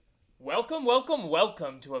Welcome, welcome,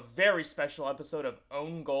 welcome to a very special episode of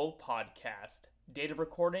Own Goal Podcast. Date of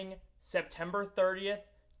recording, September 30th,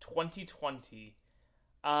 2020.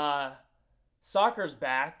 Soccer's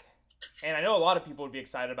back, and I know a lot of people would be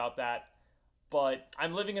excited about that, but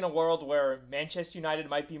I'm living in a world where Manchester United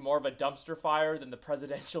might be more of a dumpster fire than the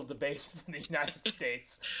presidential debates for the United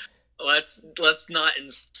States. Let's not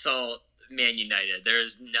insult Man United. There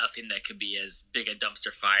is nothing that could be as big a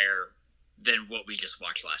dumpster fire than what we just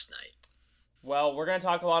watched last night. Well, we're going to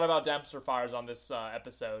talk a lot about dumpster fires on this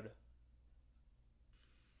episode.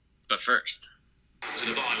 But first, to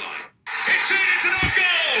the byline. It's an own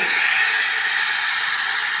goal!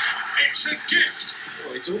 It's a gift!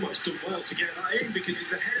 Well, he's almost done well to get that in because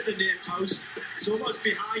he's ahead of the near post. It's almost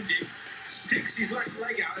behind him. Sticks his left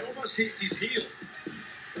leg out. It almost hits his heel.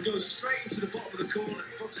 And goes straight into the bottom of the corner,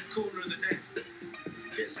 bottom corner of the net.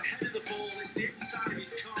 Gets ahead of the ball. It's the inside of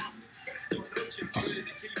his calf. Got no chance really the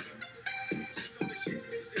keeper. Astonishing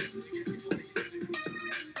position to get the ball into.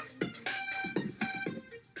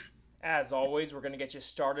 As always, we're going to get you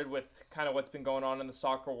started with kind of what's been going on in the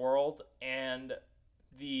soccer world, and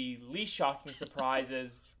the least shocking surprise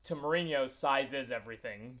is to Mourinho's size is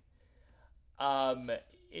everything.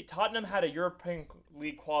 Tottenham had a European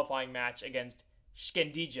League qualifying match against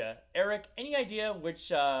Shkendija. Eric, any idea where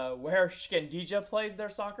Shkendija plays their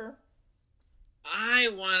soccer? I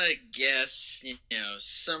want to guess,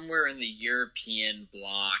 somewhere in the European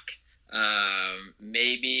bloc,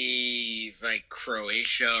 maybe like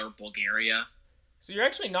Croatia or Bulgaria. So you're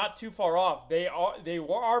actually not too far off. They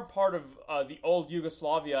are part of the old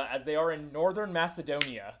Yugoslavia, as they are in northern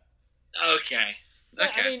Macedonia. Okay.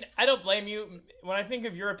 I mean, I don't blame you. When I think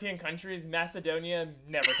of European countries, Macedonia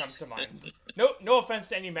never comes to mind. No offense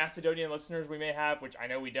to any Macedonian listeners we may have, which I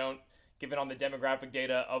know we don't, given on the demographic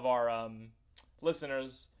data of our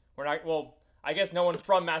listeners. We're not. Well, I guess no one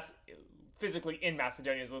from physically in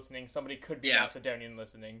Macedonia is listening. Somebody could be Macedonian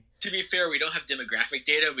listening. To be fair, we don't have demographic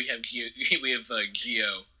data. We have geo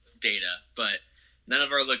data, but none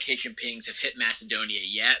of our location pings have hit Macedonia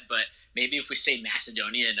yet. But maybe if we say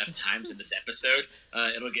Macedonia enough times in this episode,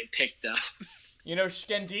 it'll get picked up.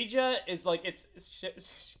 Shkendija is like it's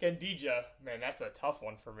Shkendija. Man, that's a tough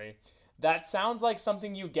one for me. That sounds like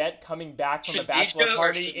something you get coming back from a bachelor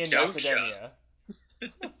party in Macedonia.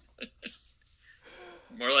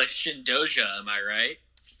 More like Shindoja, am I right?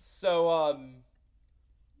 So,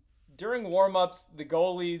 during warm-ups, the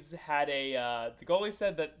goalies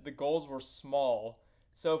said that the goals were small.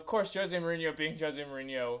 So, of course, Jose Mourinho, being Jose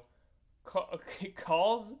Mourinho,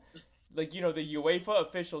 calls, the UEFA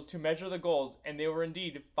officials to measure the goals, and they were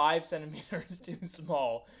indeed 5 centimeters too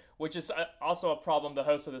small, which is also a problem the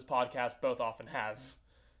hosts of this podcast both often have.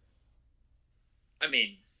 I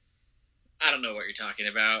mean, I don't know what you're talking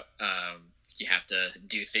about. You have to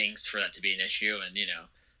do things for that to be an issue, and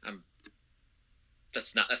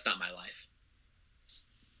that's not my life.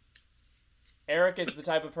 Eric is the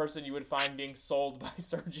type of person you would find being sold by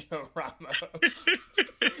Sergio Ramos.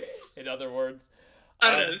 In other words,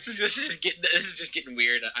 I don't know. This is just getting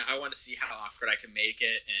weird. I want to see how awkward I can make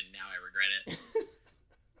it, and now I regret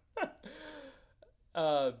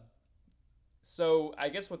it. So I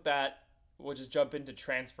guess with that, we'll just jump into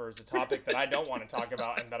transfers, a topic that I don't want to talk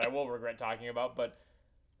about and that I will regret talking about. But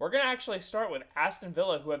we're going to actually start with Aston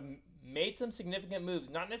Villa, who have made some significant moves,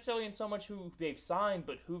 not necessarily in so much who they've signed,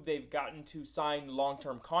 but who they've gotten to sign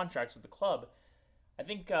long-term contracts with the club. I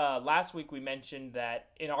think last week we mentioned that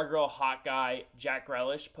inaugural hot guy Jack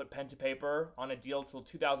Grealish put pen to paper on a deal till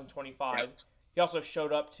 2025. Yep. He also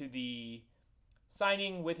showed up to the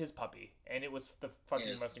signing with his puppy, and it was the fucking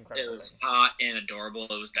most incredible thing. It was hot and adorable.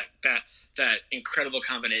 It was that incredible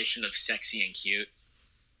combination of sexy and cute.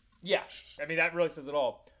 Yeah, I mean, that really says it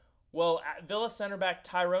all. Well, Villa center back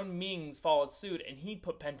Tyrone Mings followed suit, and he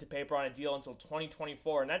put pen to paper on a deal until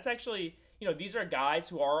 2024. And that's actually, these are guys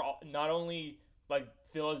who are not only like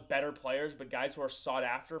Villa's better players, but guys who are sought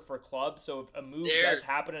after for clubs. So if a move does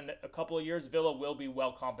happen in a couple of years, Villa will be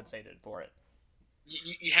well compensated for it.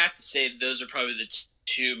 You have to say those are probably the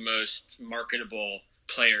two most marketable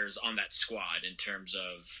players on that squad in terms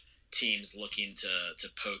of teams looking to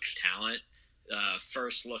poach talent.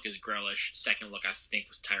 First look is Grealish. Second look, I think,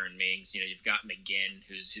 was Tyrone Mings. You've got McGinn,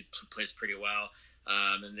 who plays pretty well.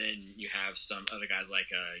 And then you have some other guys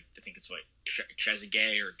like, I think it's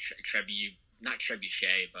Trezeguet or not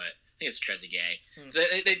Trebuchet, but I think it's Trezeguet. So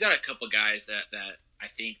they've got a couple guys that I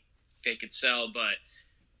think they could sell, but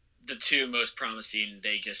the two most promising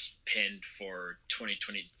they just pinned for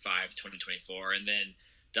 2025, 2024. And then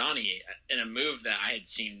Donnie in a move that I had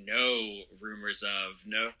seen no rumors of,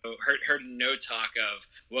 heard no talk of.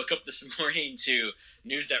 Woke up this morning to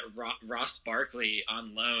news that Ross Barkley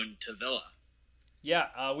on loan to Villa.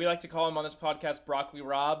 Yeah, we like to call him on this podcast Broccoli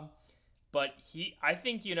Rob, but I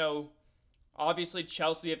think, obviously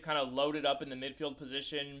Chelsea have kind of loaded up in the midfield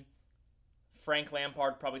position. Frank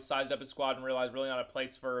Lampard probably sized up his squad and realized really not a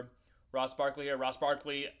place for Ross Barkley here. Ross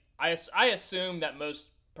Barkley, I assume that most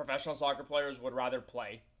professional soccer players would rather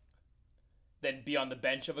play than be on the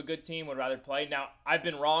bench of a good team, would rather play. Now, I've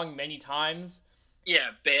been wrong many times.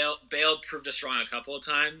 Yeah, Bale proved us wrong a couple of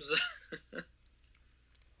times.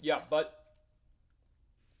 Yeah, but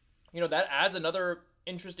that adds another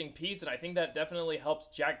interesting piece, and I think that definitely helps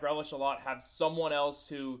Jack Grealish a lot, have someone else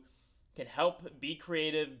who can help be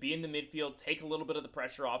creative, be in the midfield, take a little bit of the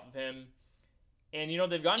pressure off of him. And,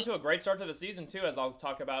 they've gotten to a great start to the season, too, as I'll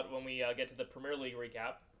talk about when we get to the Premier League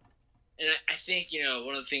recap. And I think,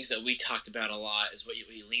 one of the things that we talked about a lot is what you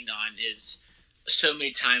leaned on is so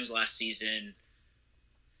many times last season,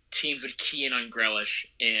 teams would key in on Grealish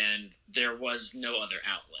and there was no other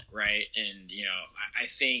outlet, right? And, I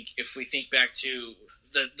think if we think back to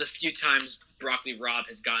the few times Broccoli Rob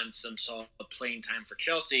has gotten some solid playing time for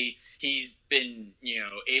Chelsea, he's been,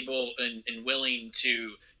 able and willing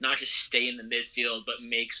to not just stay in the midfield, but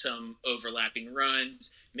make some overlapping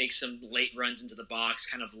runs, make some late runs into the box,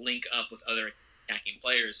 kind of link up with other attacking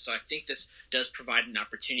players. So I think this does provide an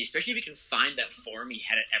opportunity, especially if he can find that form he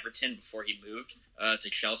had at Everton before he moved to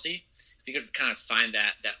Chelsea. If he could kind of find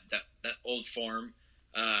that old form,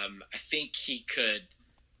 I think he could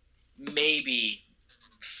maybe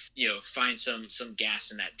find some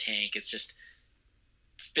gas in that tank. It's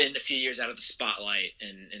been a few years out of the spotlight,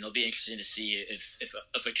 and it'll be interesting to see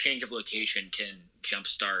if a change of location can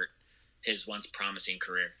jumpstart his once promising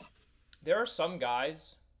career. There are some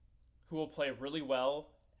guys who will play really well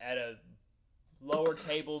at a lower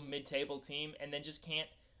table, mid-table team, and then just can't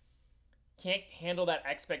handle that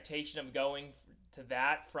expectation of going to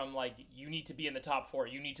that from, like, you need to be in the top four,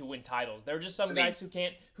 you need to win titles. There are just some guys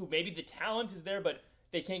who maybe the talent is there, but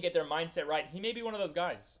they can't get their mindset right. He may be one of those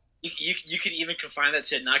guys. You could even confine that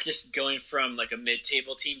to not just going from like a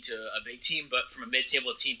mid-table team to a big team, but from a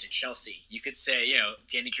mid-table team to Chelsea. You could say,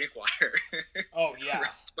 Danny Drinkwater. Oh, yeah.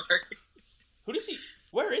 Who does he...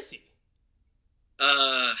 Where is he?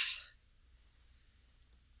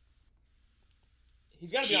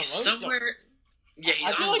 He's got to be on loan somewhere. Yeah, he's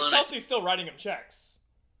I feel on like loan. Chelsea's still writing him checks.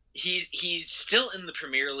 He's still in the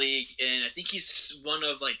Premier League, and I think he's one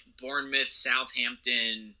of like Bournemouth,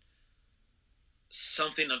 Southampton,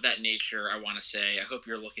 something of that nature. I want to say. I hope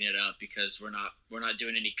you're looking it up because we're not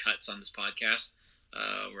doing any cuts on this podcast.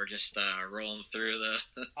 We're just rolling through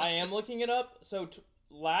the. I am looking it up. So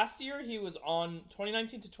last year he was on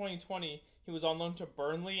 2019 to 2020. He was on loan to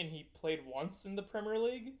Burnley, and he played once in the Premier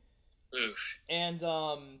League. Oof. And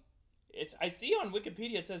I see on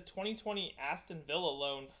Wikipedia it says 2020 Aston Villa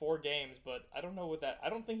loan 4 games, but I don't know what that. I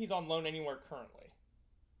don't think he's on loan anywhere currently.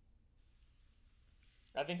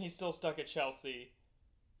 I think he's still stuck at Chelsea.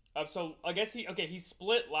 So I guess he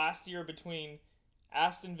split last year between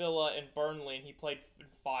Aston Villa and Burnley, and he played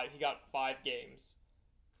 5. He got 5 games.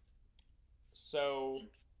 So,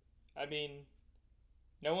 I mean,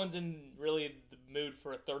 no one's in really the mood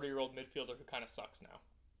for a 30-year-old midfielder who kind of sucks now.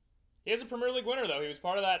 He is a Premier League winner, though. He was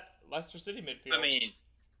part of that Leicester City midfield. I mean,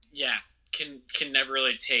 yeah, can never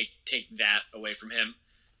really take that away from him.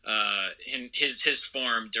 His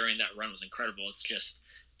form during that run was incredible. It's just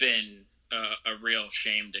been a real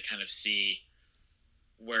shame to kind of see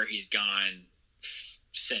where he's gone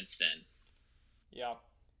since then. Yeah,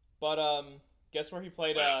 but guess where he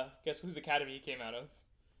played? Guess whose academy he came out of?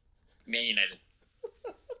 Man United.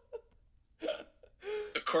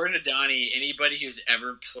 According to Donnie, anybody who's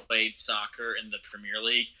ever played soccer in the Premier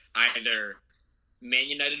League, either Man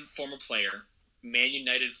United former player, Man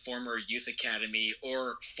United former youth academy,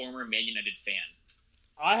 or former Man United fan.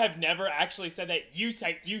 I have never actually said that. You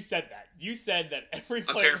said that. You said that every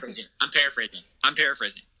player... I'm paraphrasing.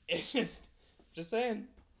 It's just saying.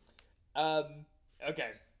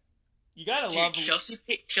 Okay. You gotta love...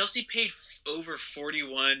 Chelsea paid over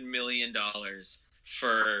 $41 million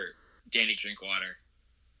for Danny Drinkwater.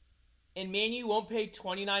 And Man U won't pay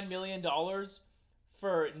 $29 million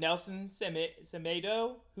for Nelson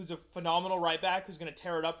Semedo, who's a phenomenal right back who's going to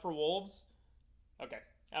tear it up for Wolves. Okay,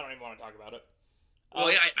 I don't even want to talk about it.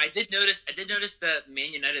 Well, yeah, I did notice that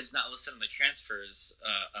Man United is not listed on the transfers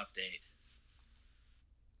update.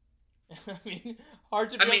 I mean, hard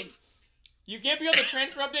to. You can't be on the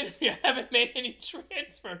transfer update if you haven't made any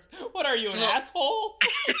transfers. What are you, an asshole?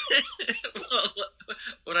 Well,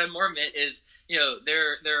 what I more meant is,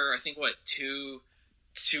 there are, I think, two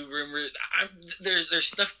rumors. There's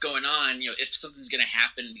stuff going on. If something's going to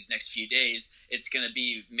happen in these next few days, it's going to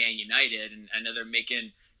be Man United, and I know they're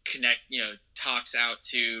making talks out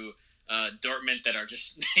to Dortmund that are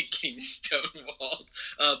just getting stonewalled.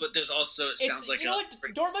 But there's also sounds like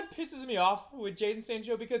Dortmund pisses me off with Jadon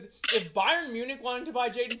Sancho, because if Bayern Munich wanted to buy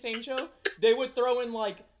Jadon Sancho, they would throw in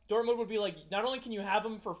Dortmund would be like, not only can you have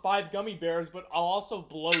him for 5 gummy bears, but I'll also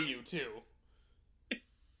blow you too.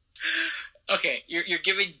 Okay, you're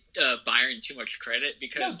giving Bayern too much credit,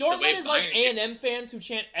 because no, Dortmund is like A&M fans who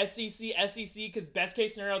chant SEC because best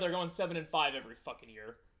case scenario they're going 7-5 every fucking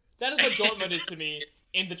year. That is what Dortmund is to me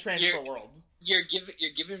in the transfer world. You're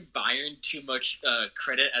giving Bayern too much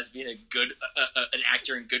credit as being an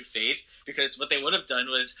actor in good faith, because what they would have done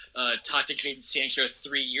was talk to Jadon Sancho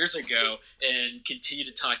 3 years ago and continue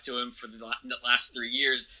to talk to him for the last 3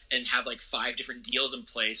 years and have 5 different deals in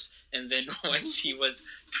place, and then once he was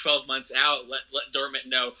 12 months out, let Dortmund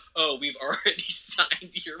know, oh, we've already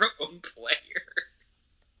signed your own player.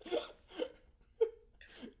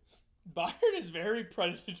 Bayern is very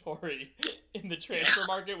predatory in the transfer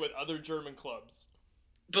market with other German clubs.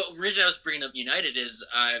 But the reason I was bringing up United is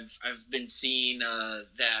I've been seeing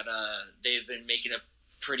that they've been making a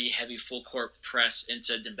pretty heavy full court press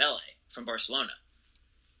into Dembele from Barcelona.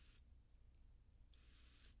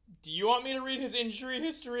 Do you want me to read his injury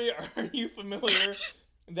history? Are you familiar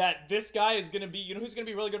that this guy is going to be, who's going to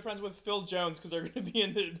be really good friends with Phil Jones, because they're going to be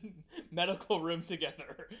in the medical room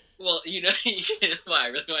together? Well, you know why I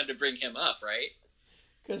really wanted to bring him up, right?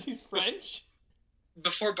 Because he's French?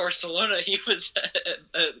 Before Barcelona, he was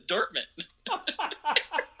Dortmund.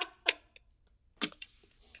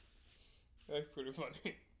 That's pretty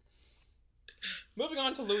funny. Moving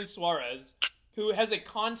on to Luis Suarez, who has a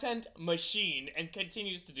content machine and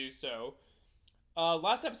continues to do so.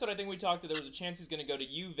 Last episode, I think we talked that there was a chance he's going to go to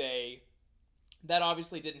Juve. That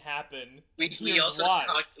obviously didn't happen. We also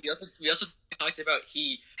talked about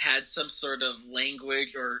he had some sort of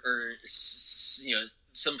language or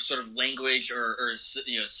some sort of language or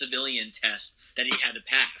civilian test that he had to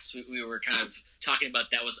pass. We were kind of talking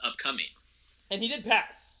about that was upcoming, and he did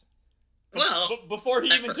pass. Well, before he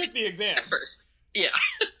even took the exam. At first, yeah.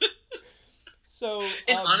 So,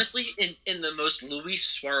 and honestly, in the most Luis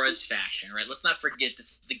Suarez fashion, right? Let's not forget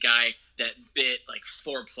this is the guy that bit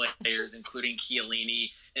 4 players, including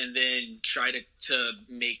Chiellini, and then try to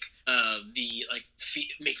make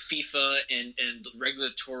make FIFA and the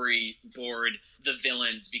regulatory board the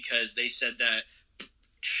villains, because they said that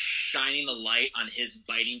shining the light on his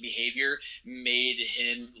biting behavior made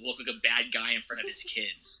him look like a bad guy in front of his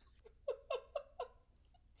kids.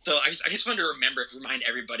 So I just wanted to remind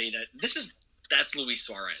everybody that that's Luis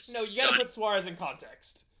Suarez. No, you gotta put Suarez in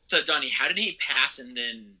context. So, Donnie, how did he pass and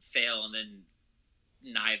then fail and then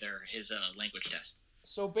neither his language test?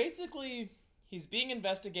 So basically, he's being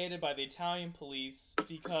investigated by the Italian police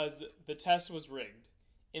because the test was rigged.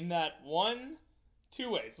 In that two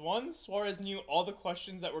ways. One, Suarez knew all the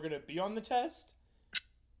questions that were going to be on the test.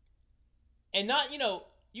 And not,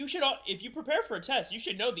 you should, if you prepare for a test, you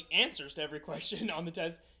should know the answers to every question on the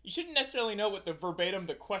test. You shouldn't necessarily know what the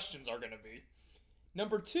questions are going to be.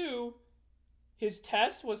 Number 2, his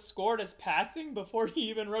test was scored as passing before he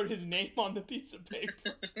even wrote his name on the piece of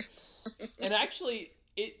paper. And actually,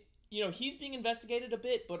 he's being investigated a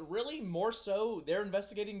bit, but really more so, they're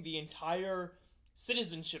investigating the entire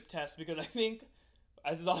citizenship test, because I think,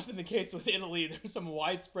 as is often the case with Italy, there's some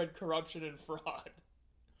widespread corruption and fraud.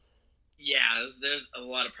 Yeah, there's a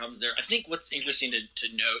lot of problems there. I think what's interesting to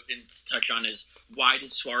note and to touch on is, why did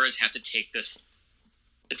Suarez have to take this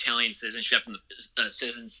Italian citizenship and the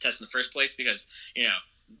citizen test in the first place? Because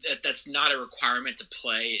that's not a requirement to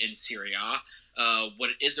play in Serie A.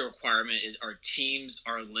 What it is a requirement is our teams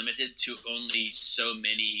are limited to only so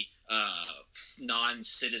many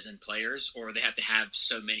non-citizen players, or they have to have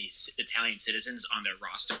so many Italian citizens on their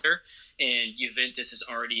roster, and Juventus has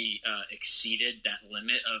already exceeded that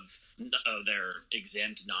limit of their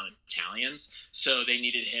exempt non-Italians, so they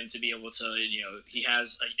needed him to be able to, he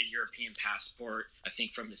has a European passport, I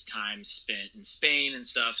think, from his time spent in Spain and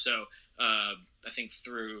stuff, so I think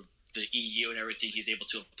through the EU and everything, he's able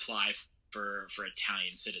to apply for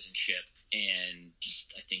Italian citizenship, and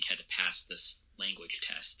just, I think, had to pass this language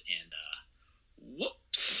test, and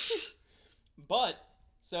whoops. But,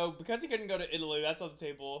 so, because he couldn't go to Italy, that's on the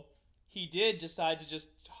table, he did decide to just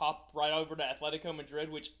hop right over to Atletico Madrid,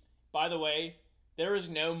 which, by the way, there is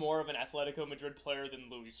no more of an Atletico Madrid player than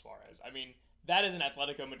Luis Suarez. I mean, that is an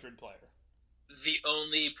Atletico Madrid player. the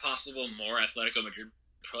only possible more Atletico Madrid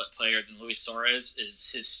player than Luis Suarez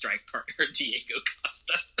is his strike partner, Diego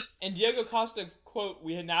Costa. And Diego Costa, quote,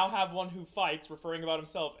 "We now have one who fights," referring about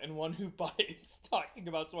himself, and one who bites, talking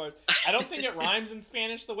about Suarez. I don't think it rhymes in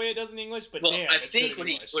Spanish the way it does in English, but well, damn, I it's think good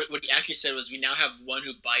in what he actually said was, "We now have one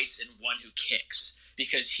who bites and one who kicks,"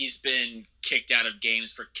 because he's been kicked out of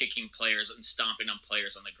games for kicking players and stomping on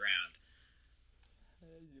players on the ground.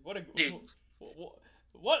 What a Dude.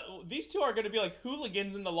 what these two are going to be like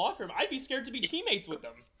hooligans in the locker room. I'd be scared to be teammates with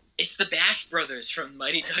them. It's the Bash Brothers from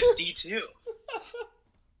Mighty Ducks D2.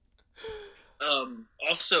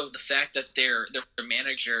 Also, the fact that their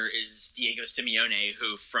manager is Diego Simeone,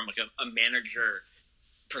 who, from like a manager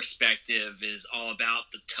perspective, is all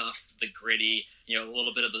about the tough, the gritty, a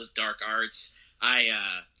little bit of those dark arts.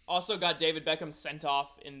 Also got David Beckham sent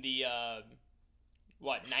off in the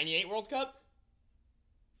 98 World Cup,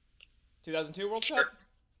 2002 World Cup.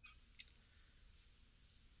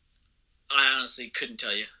 I honestly couldn't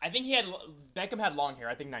tell you. I think Beckham had long hair.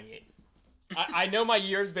 I think 98. I know my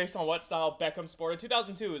years based on what style Beckham sported.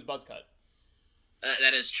 2002 was buzz cut.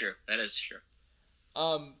 That is true.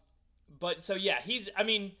 But so yeah,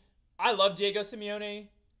 I love Diego Simeone,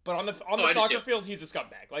 but on the soccer field, he's a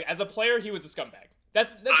scumbag. Like, as a player, he was a scumbag.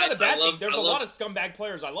 That's not a bad thing. There's a lot of scumbag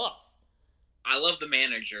players I love. I love the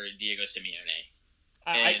manager, Diego Simeone.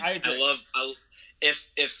 I agree.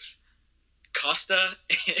 If Costa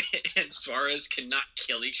and Suarez cannot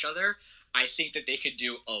kill each other, I think that they could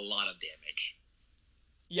do a lot of damage.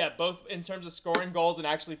 Yeah, both in terms of scoring goals and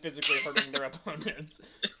actually physically hurting their opponents.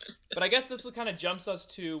 But I guess this kind of jumps us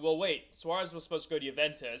to, well, wait, Suarez was supposed to go to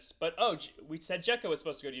Juventus, but we said Dzeko was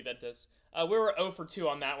supposed to go to Juventus. We were 0 for 2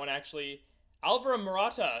 on that one, actually. Alvaro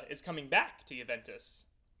Morata is coming back to Juventus.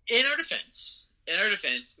 In our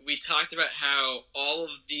defense, we talked about how all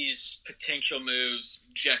of these potential moves,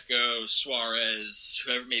 Dzeko, Suarez,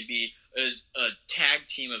 whoever it may be, is a tag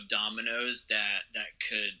team of dominoes that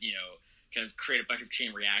could, kind of create a bunch of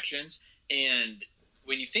chain reactions. And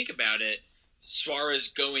when you think about it, Suarez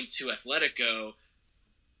going to Atletico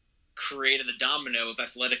created the domino if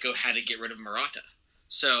Atletico had to get rid of Morata.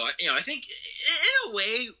 So, I think in a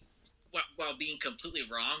way, while being completely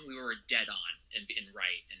wrong, we were dead on and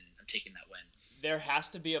right, and I'm taking that win. There has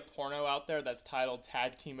to be a porno out there that's titled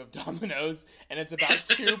Tag Team of Dominoes, and it's about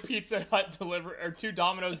two Pizza Hut two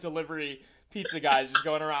Domino's delivery pizza guys just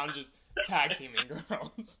going around just tag teaming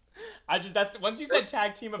girls. Once you said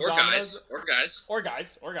tag team of Domino's,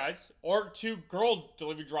 or two girl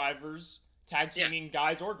delivery drivers tag teaming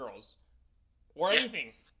guys or girls, or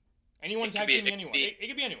anything, anyone tag teaming anyone. It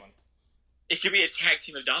could be anyone. It could be a tag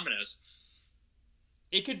team of Domino's.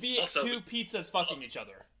 It could be also, two pizzas fucking each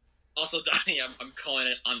other. Also, Donnie, I'm calling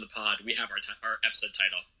it on the pod. We have our episode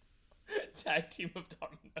title. Tag Team of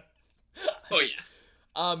Dominoes. Oh,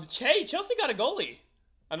 yeah. Chelsea got a goalie.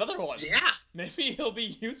 Another one. Yeah. Maybe he'll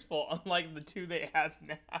be useful, unlike the two they have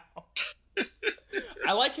now.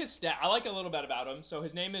 I like his stat. I like a little bit about him. So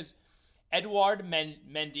his name is Edouard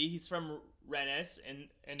Mendy. He's from Rennes. And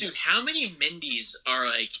dude, how many Mendys are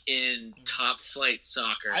in top flight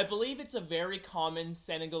soccer? I believe it's a very common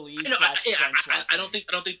Senegalese. I don't think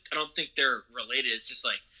they're related. It's just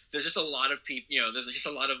there's just a lot of people. There's just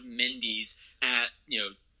a lot of Mendys at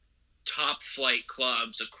top flight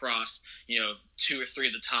clubs across 2 or 3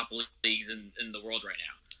 of the top leagues in the world right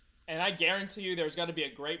now. And I guarantee you, there's got to be a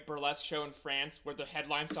great burlesque show in France where the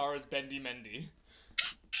headline star is Bendy Mendy.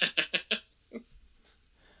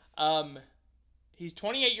 He's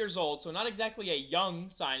 28 years old, so not exactly a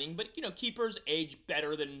young signing, but, keepers age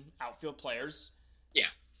better than outfield players.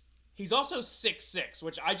 Yeah. He's also 6'6",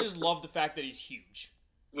 which I just love the fact that he's huge.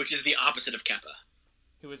 Which is the opposite of Kepa.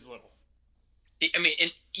 Who is little. I mean,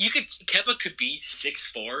 Kepa could be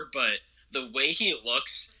 6'4", but the way he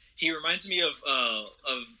looks, he reminds me of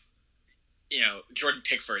Jordan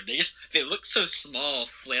Pickford. They look so small,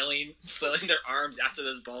 flailing their arms after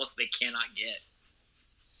those balls they cannot get.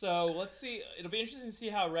 So, let's see. It'll be interesting to see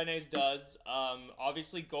how Rennes does.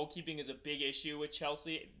 Obviously, goalkeeping is a big issue with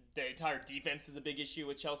Chelsea. The entire defense is a big issue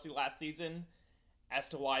with Chelsea last season as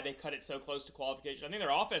to why they cut it so close to qualification. I think their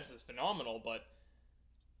offense is phenomenal, but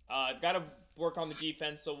they've got to work on the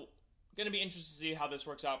defense. So, going to be interested to see how this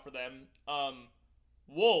works out for them.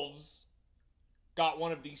 Wolves got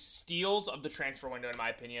one of the steals of the transfer window, in my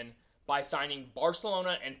opinion, by signing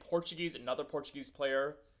Barcelona and another Portuguese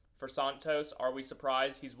player, for Santos. Are we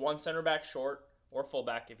surprised? He's one center back short, or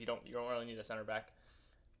fullback if you don't really need a center back.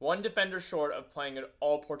 One defender short of playing an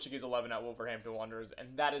all Portuguese 11 at Wolverhampton Wanderers,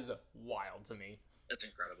 and that is wild to me. That's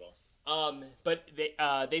incredible. But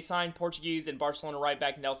they signed Portuguese and Barcelona right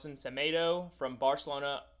back Nelson Semedo from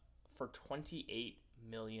Barcelona for £28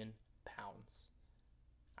 million.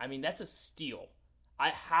 I mean, that's a steal.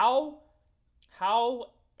 How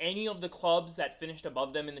any of the clubs that finished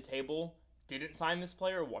above them in the table didn't sign this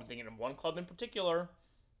player, I'm thinking of one club in particular,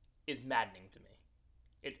 is maddening to me.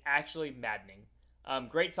 It's actually maddening.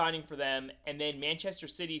 Great signing for them. And then Manchester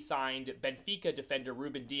City signed Benfica defender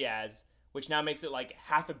Ruben Diaz, which now makes it like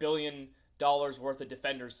 $500 million worth of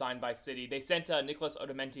defenders signed by City. They sent Nicolas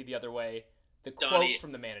Otamendi the other way. The quote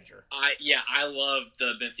from the manager. I love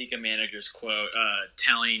the Benfica manager's quote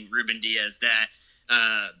telling Ruben Diaz that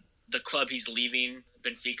the club he's leaving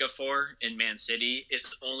Benfica for in Man City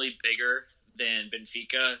is only bigger than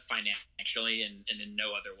Benfica financially and in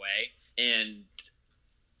no other way. And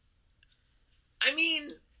I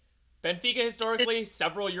mean, Benfica historically,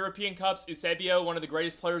 several European Cups. Eusebio, one of the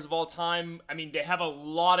greatest players of all time. I mean, they have a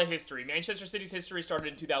lot of history. Manchester City's history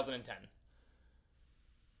started in 2010.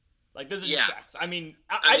 Like, this is just facts. I mean,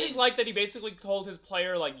 I just like that he basically told his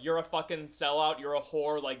player, like, you're a fucking sellout, you're a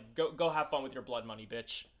whore, like, go have fun with your blood money,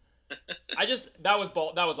 bitch. That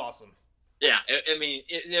was awesome. Yeah, I mean,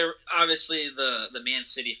 they're obviously the Man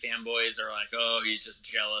City fanboys are like, oh, he's just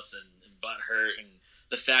jealous and butthurt, and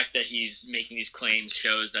the fact that he's making these claims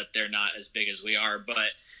shows that they're not as big as we are.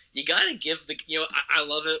 But you gotta give I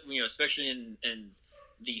love it, especially in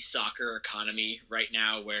the soccer economy right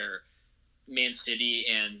now where Man City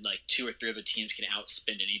and like 2 or 3 other teams can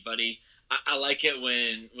outspend anybody. I like it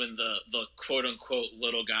when the quote unquote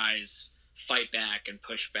little guys fight back and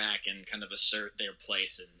push back and kind of assert their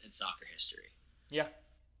place in soccer history. Yeah.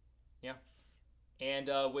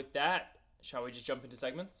 And with that, shall we just jump into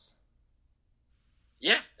segments?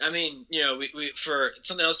 Yeah, I mean, we for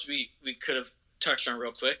something else we could have touched on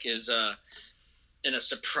real quick is in a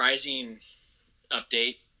surprising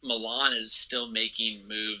update, Milan is still making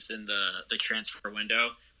moves in the transfer window.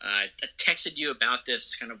 I texted you about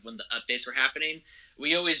this kind of when the updates were happening.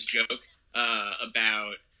 We always joke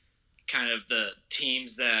about kind of the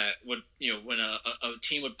teams that would, when a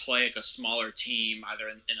team would play like a smaller team, either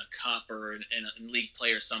in a cup or in league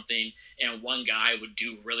play or something, and one guy would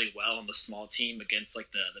do really well on the small team against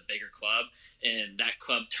like the bigger club, and that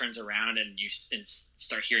club turns around and you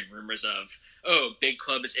start hearing rumors of, oh, big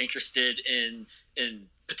club is interested in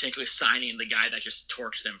potentially signing the guy that just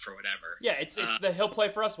torched them for whatever. Yeah, it's he'll play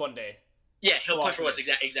for us one day. Yeah, he'll play for us,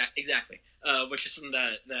 exactly. Which is something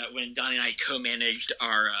that when Donnie and I co-managed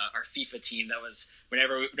our FIFA team, that was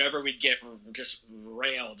whenever we'd get just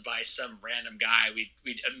railed by some random guy,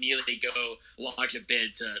 we'd immediately go lodge a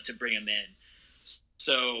bid to bring him in.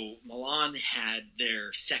 So Milan had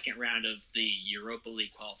their second round of the Europa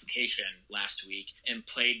League qualification last week and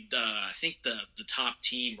played I think the top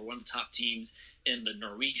team or one of the top teams in the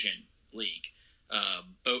Norwegian league,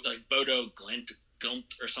 Bodo Glimt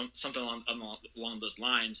or something along those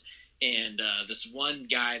lines. And this one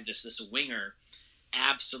guy, this winger,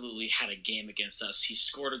 absolutely had a game against us. He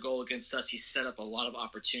scored a goal against us. He set up a lot of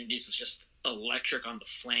opportunities. Was just electric on the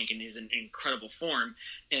flank, and he's in incredible form.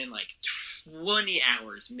 And like 20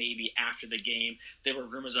 hours maybe after the game, there were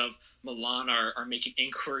rumors of Milan are making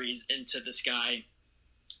inquiries into this guy,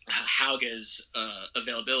 Hauge's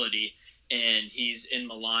availability. And he's in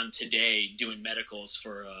Milan today doing medicals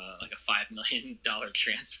for like a $5 million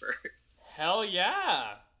transfer. Hell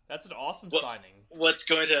yeah. That's an awesome signing. What's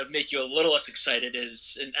going to make you a little less excited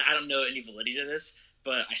is, and I don't know any validity to this,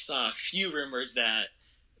 but I saw a few rumors that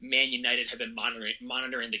Man United have been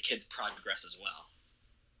monitoring the kid's progress as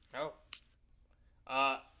well.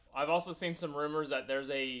 Oh. I've also seen some rumors that there's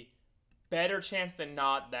a better chance than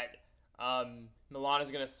not that Milan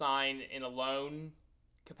is going to sign in a loan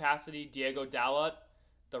capacity Diego Dalot,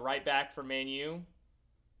 the right back for Man U.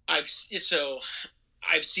 I've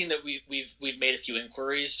seen that we've made a few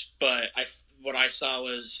inquiries, but what I saw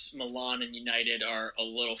was Milan and United are a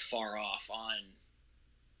little far off on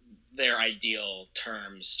their ideal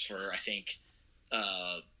terms for, I think,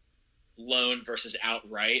 loan versus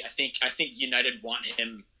outright. I think United want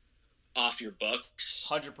him off your books,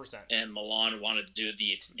 100%, and Milan wanted to do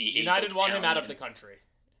the United want him out of the country.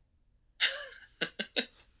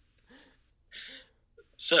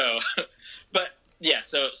 So, but yeah,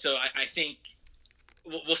 so I think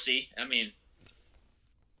we'll see. I mean,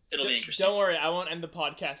 it'll be interesting. Don't worry, I won't end the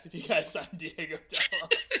podcast if you guys sign Diego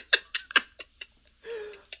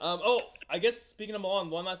Dalot. I guess speaking of Milan,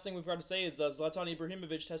 one last thing we've got to say is Zlatan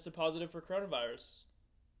Ibrahimovic tested positive for coronavirus.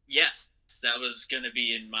 Yes, that was going to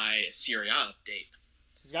be in my Serie A update.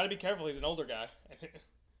 He's got to be careful. He's an older guy.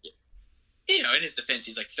 In his defense,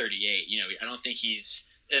 he's like 38. I don't think he's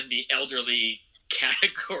in the elderly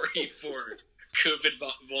category for COVID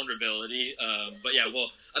vulnerability. But yeah,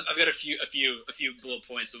 well, I've got a few bullet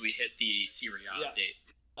points when we hit the Serie A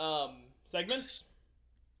update. Segments.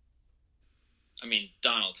 I mean,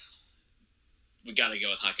 Donald, we got to go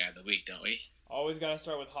with Hawkeye of the Week, don't we? Always got to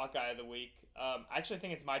start with Hawkeye of the Week. I actually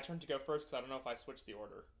think it's my turn to go first because I don't know if I switched the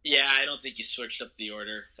order. Yeah, I don't think you switched up the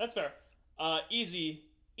order. That's fair. Easy.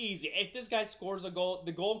 If this guy scores a goal,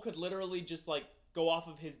 the goal could literally just like go off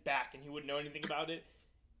of his back and he wouldn't know anything about it.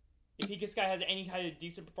 If this guy has any kind of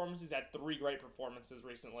decent performances, he's had 3 great performances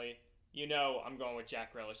recently. You know I'm going with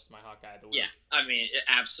Jack Grealish as my Hawkeye of the Week. Yeah, I mean,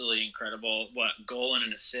 absolutely incredible. Goal and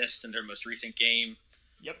an assist in their most recent game.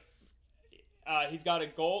 Yep. He's got a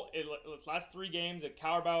goal in the last 3 games, a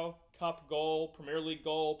Carabao Cup goal, Premier League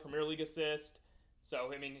goal, Premier League assist.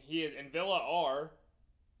 So, I mean, he and Villa are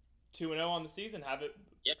 2-0 on the season.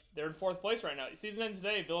 Yep. They're in 4th place right now. Season ends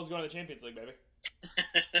today. Villa's going to the Champions League, baby.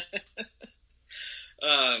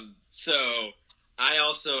 So I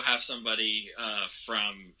also have somebody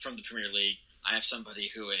from the Premier League. I have somebody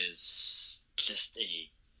who is just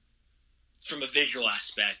from a visual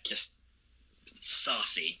aspect, just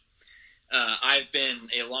saucy. I've been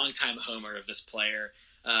a longtime homer of this player.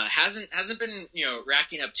 Hasn't been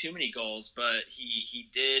racking up too many goals, but he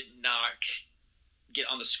did get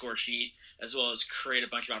on the score sheet as well as create a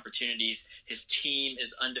bunch of opportunities. His team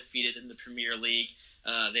is undefeated in the Premier League.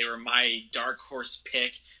 They were my dark horse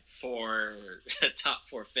pick for a top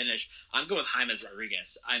 4 finish. I'm going with James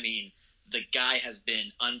Rodriguez. I mean, the guy has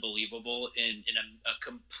been unbelievable in a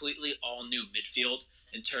completely all new midfield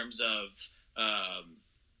in terms of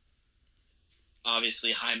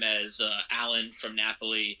obviously James, Allen from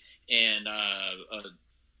Napoli, and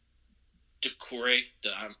Doucouré.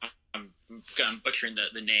 I'm butchering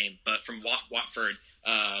the name, but from Watford.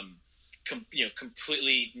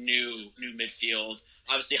 Completely new midfield.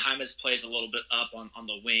 Obviously, James plays a little bit up on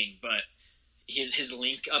the wing, but his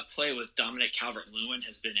link up play with Dominic Calvert-Lewin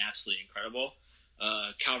has been absolutely incredible.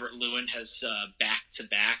 Calvert-Lewin has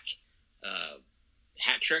back-to-back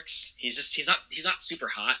hat tricks. He's not super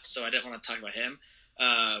hot, so I didn't want to talk about him.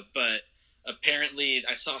 But apparently,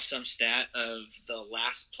 I saw some stat of the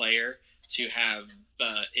last player to have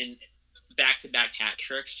in back-to-back hat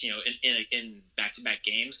tricks, in back-to-back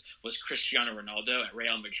games, was Cristiano Ronaldo at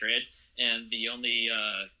Real Madrid, and the only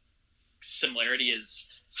similarity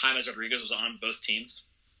is James Rodriguez was on both teams.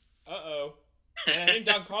 Uh-oh. And I think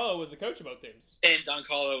Don Carlo was the coach of both teams. And Don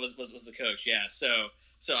Carlo was the coach, yeah. So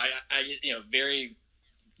I just, James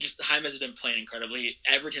has been playing incredibly.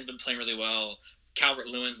 Everton's been playing really well.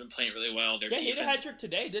 Calvert-Lewin's been playing really well. Their defense. He had a hat trick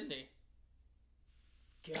today, didn't he?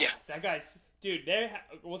 God, yeah. That guy's... Dude,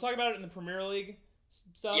 we'll talk about it in the Premier League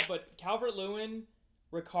stuff, yeah. But Calvert-Lewin,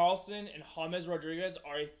 Richarlison, and James Rodriguez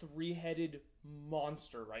are a 3-headed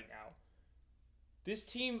monster right now. This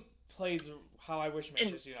team plays how I wish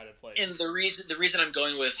Manchester United plays. And the reason I'm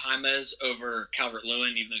going with James over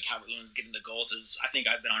Calvert-Lewin, even though Calvert-Lewin's getting the goals, is I think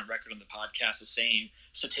I've been on record on the podcast as saying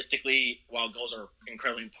statistically, while goals are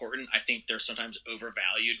incredibly important, I think they're sometimes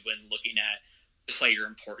overvalued when looking at player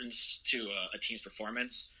importance to a team's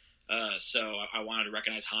performance. So I wanted to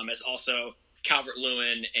recognize James. Also,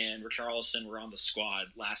 Calvert-Lewin and Richarlison were on the squad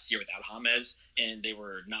last year without James, and they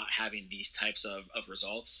were not having these types of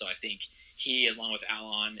results. So I think he, along with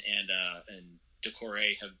Alon and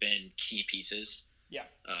Doucouré, have been key pieces. Yeah.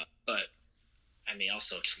 But, I mean,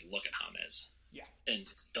 also just look at James. Yeah. And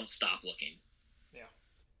don't stop looking.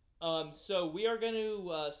 Yeah. So we are going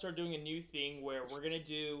to start doing a new thing where we're going to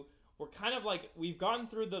do... We're kind of like, we've gotten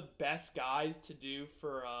through the best guys to do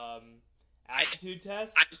for aptitude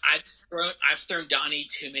tests. I've thrown Donnie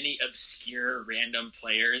too many obscure random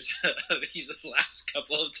players these last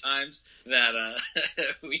couple of times that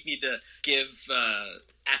we need to give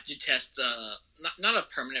aptitude tests not a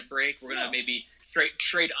permanent break. We're going to maybe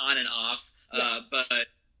trade on and off. But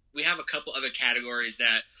we have a couple other categories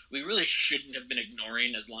that we really shouldn't have been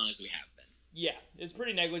ignoring as long as we have been. Yeah, it's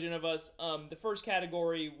pretty negligent of us. The first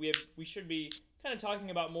category we should be kind of talking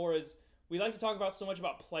about more is we like to talk about so much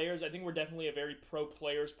about players. I think we're definitely a very pro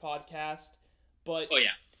players podcast. But oh yeah,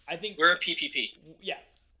 I think we're a PPP. Yeah,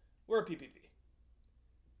 we're a PPP.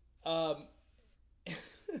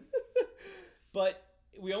 But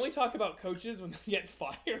we only talk about coaches when they get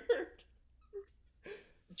fired.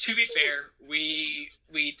 To be fair, we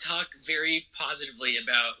talk very positively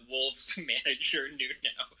about Wolves manager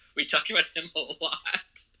Nuno. We talk about him a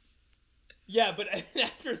lot. Yeah, but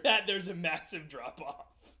after that, there's a massive drop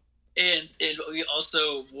off. And we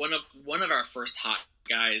also one of our first hot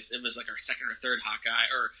guys. It was like our second or third hot guy,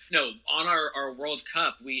 or no, on our World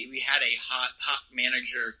Cup, we had a hot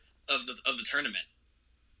manager of the tournament.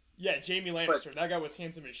 Yeah, Jamie Lannister. That guy was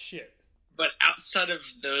handsome as shit. But outside of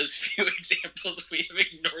those few examples, we have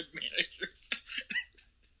ignored managers.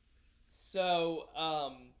 So,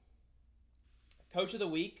 Coach of the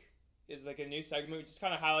Week is like a new segment. We just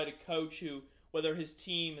kind of highlight a coach who, whether his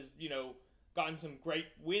team has, gotten some great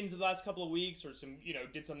wins the last couple of weeks or some,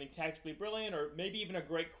 did something tactically brilliant or maybe even a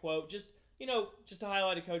great quote. Just to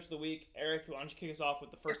highlight a Coach of the Week. Eric, why don't you kick us off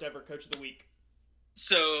with the first ever Coach of the Week?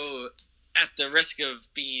 So, at the risk of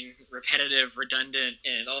being repetitive, redundant,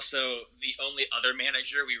 and also the only other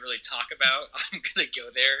manager we really talk about, I'm going to go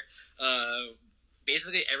there.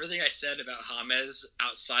 Basically, everything I said about James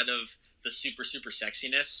outside of the super, super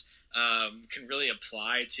sexiness can really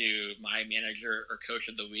apply to my manager or coach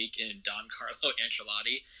of the week in Don Carlo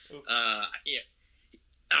Ancelotti.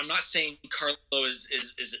 I'm not saying Carlo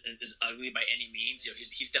is ugly by any means.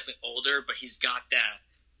 He's definitely older, but he's got that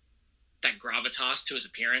gravitas to his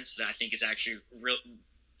appearance that I think is actually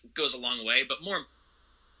goes a long way. But more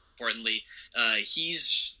importantly,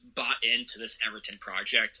 he's bought into this Everton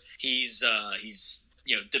project. He's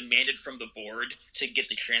demanded from the board to get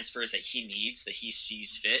the transfers that he needs, that he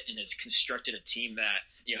sees fit, and has constructed a team that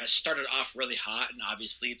has started off really hot. And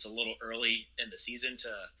obviously, it's a little early in the season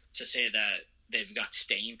to say that they've got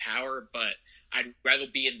staying power, but I'd rather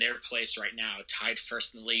be in their place right now, tied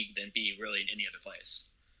first in the league, than be really in any other place.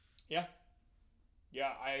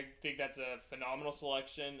 Yeah, I think that's a phenomenal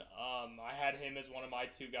selection. I had him as one of my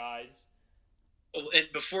two guys. Oh, and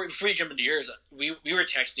before you jump into yours, we were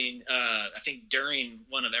texting, I think during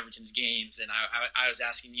one of Everton's games, and I was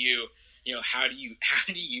asking you, how do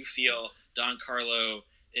you feel Don Carlo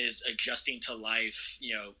is adjusting to life,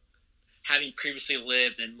 having previously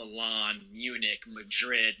lived in Milan, Munich,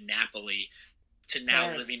 Madrid, Napoli, to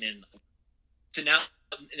now living in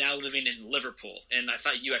Liverpool. And I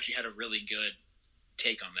thought you actually had a really good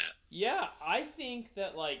take on that. Yeah, I think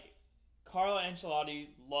that Carlo Ancelotti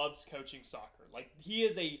loves coaching soccer. He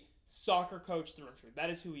is a soccer coach through and through. That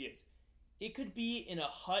is who he is. It could be in a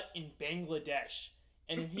hut in Bangladesh,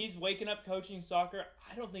 and if he's waking up coaching soccer,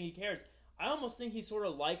 I don't think he cares. I almost think he sort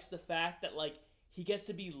of likes the fact that he gets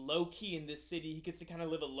to be low-key in this city. He gets to kind of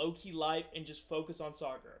live a low-key life and just focus on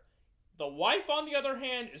soccer. The wife, on the other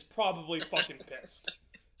hand, is probably fucking pissed.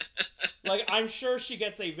 I'm sure she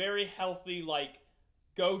gets a very healthy,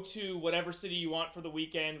 go to whatever city you want for the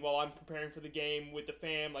weekend while I'm preparing for the game with the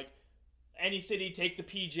fam. Any city, take the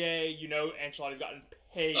PJ. Ancelotti's gotten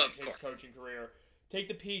paid in his coaching career. Take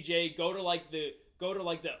the PJ, go to the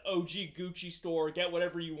OG Gucci store, get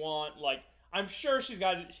whatever you want. I'm sure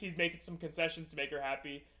he's making some concessions to make her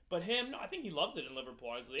happy. But him, I think he loves it in Liverpool,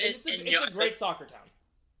 honestly. And it's a great soccer town.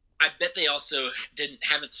 I bet they also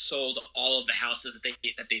haven't sold all of the houses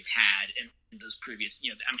that they've had in those previous.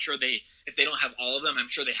 I'm sure if they don't have all of them, I'm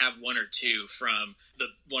sure they have one or two from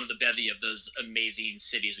one of the bevy of those amazing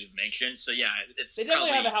cities we've mentioned. So yeah, they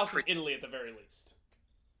definitely have a house in Italy at the very least.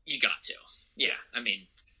 You got to, yeah. I mean,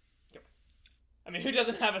 who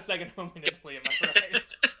doesn't have a second home in Italy? Am I right?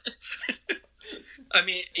 I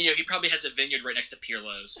mean, he probably has a vineyard right next to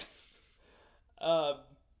Pirlo's.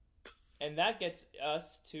 And that gets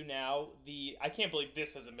us to now I can't believe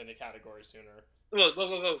this hasn't been a category sooner.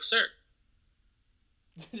 Whoa, sir.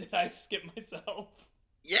 Did I skip myself?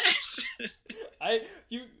 Yes.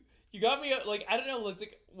 You got me I don't know. It's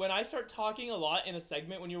when I start talking a lot in a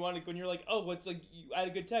segment when you're you add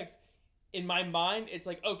a good text. In my mind, it's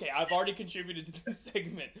okay, I've already contributed to this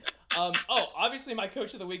segment. Obviously my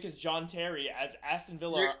coach of the week is John Terry, as Aston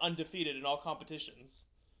Villa are undefeated in all competitions.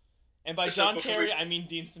 And by John Terry, I mean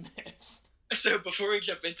Dean Smith. So before we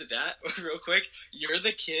jump into that, real quick, you're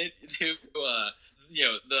the kid who,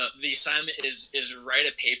 the assignment is write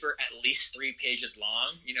a paper at least 3 pages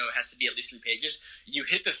long. It has to be at least 3 pages. You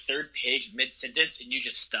hit the 3rd page mid-sentence and you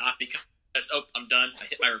just stop because, I'm done. I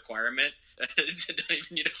hit my requirement. I don't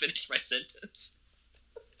even need to finish my sentence.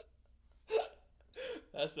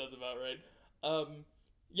 That sounds about right.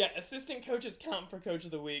 Yeah, assistant coaches count for coach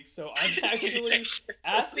of the week, so I'm actually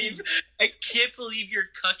asking... I can't believe you're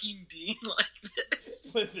cucking Dean like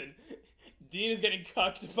this. Listen, Dean is getting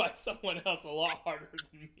cucked by someone else a lot harder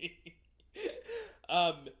than me.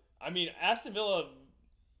 Aston Villa,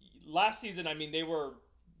 last season, they were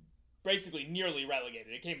basically nearly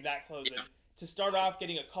relegated. It came that close. Yeah. And to start off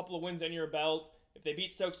getting a couple of wins under your belt, if they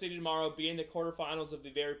beat Stoke City tomorrow, be in the quarterfinals of the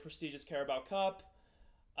very prestigious Carabao Cup,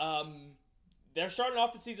 they're starting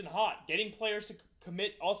off the season hot. Getting players to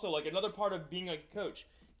commit, also another part of being a coach.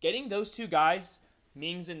 Getting those two guys,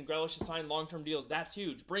 Mings and Grealish, to sign long-term deals, that's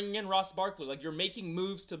huge. Bringing in Ross Barkley, you're making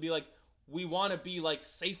moves to be we want to be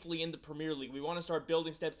safely in the Premier League. We want to start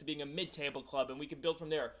building steps to being a mid-table club, and we can build from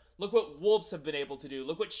there. Look what Wolves have been able to do.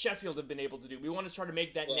 Look what Sheffield have been able to do. We want to try to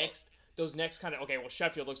make that next those next kind of, okay, well,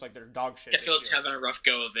 Sheffield looks like they're dog shit. Sheffield's having a rough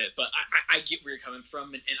go of it, but I get where you're coming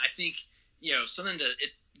from, and I think, something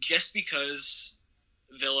just because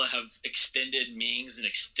Villa have extended Mings and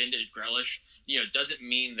extended Grealish, doesn't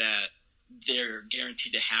mean that they're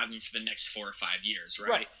guaranteed to have them for the next 4 or 5 years,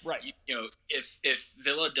 right? Right. If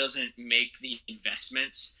Villa doesn't make the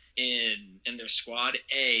investments in their squad,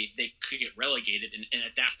 they could get relegated, and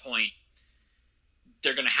at that point,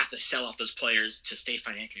 they're going to have to sell off those players to stay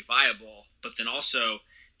financially viable. But then also,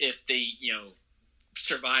 if they,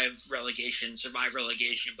 survive relegation,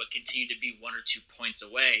 but continue to be 1 or 2 points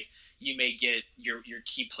away, you may get your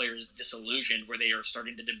key players disillusioned where they are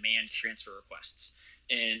starting to demand transfer requests.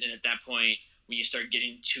 And at that point, when you start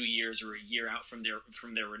getting 2 years or a year out from their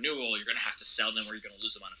renewal, you're going to have to sell them or you're going to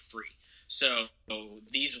lose them on a free. So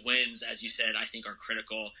these wins, as you said, I think are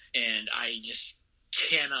critical. And I just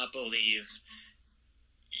cannot believe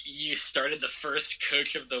you started the first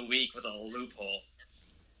coach of the week with a loophole.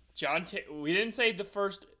 We didn't say the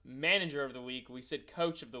first manager of the week. We said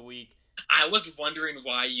coach of the week. I was wondering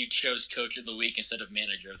why you chose coach of the week instead of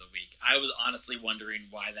manager of the week. I was honestly wondering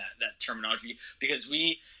why that terminology, because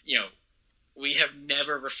we have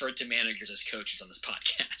never referred to managers as coaches on this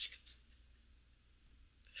podcast.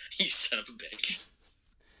 You son of a bitch.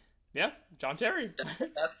 Yeah, John Terry.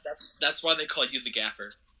 That's why they call you the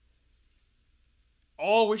gaffer.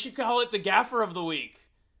 Oh, we should call it the gaffer of the week.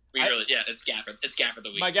 It's gaffer. It's gaffer of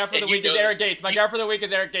the week. My gaffer of the week is Eric Gates. Gaffer of the week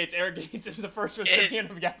is Eric Gates. Eric Gates is the first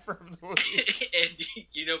recipient of gaffer of the week. And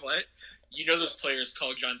you know what? Those players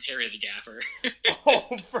call John Terry the gaffer.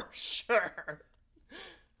 Oh, for sure.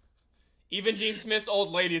 Even Gene Smith's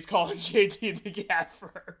old lady is calling JT the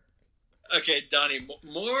gaffer. Okay, Donnie.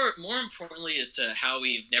 More importantly, as to how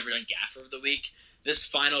we've never done gaffer of the week. This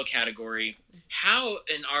final category, how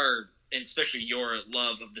and especially your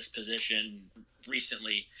love of this position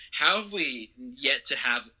recently, how have we yet to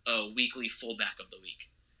have a weekly fullback of the week?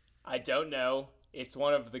 I don't know. It's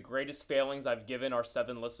one of the greatest failings I've given our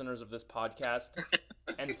 7 listeners of this podcast.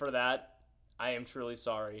 And for that, I am truly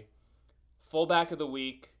sorry. Fullback of the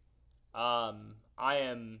week. I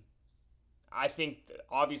think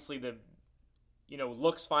obviously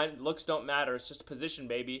looks fine. Looks don't matter. It's just a position,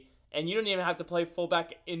 baby. And you don't even have to play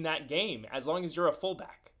fullback in that game as long as you're a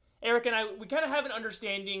fullback. Eric and I, we kind of have an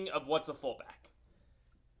understanding of what's a fullback.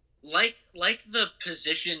 Like the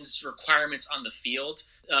position's requirements on the field,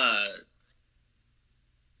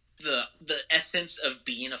 the essence of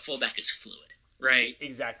being a fullback is fluid, right?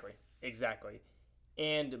 Exactly.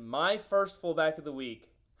 And my first fullback of the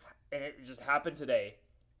week, and it just happened today,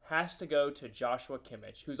 has to go to Joshua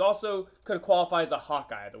Kimmich, who's also could qualify as a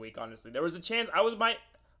Hawkeye of the week, honestly. There was a chance, I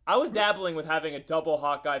was dabbling with having a double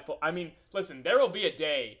Hawkeye. Listen, there will be a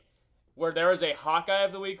day where there is a Hawkeye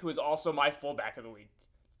of the week who is also my fullback of the week.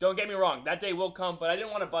 Don't get me wrong, that day will come, but I didn't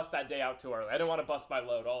want to bust that day out too early. I didn't want to bust my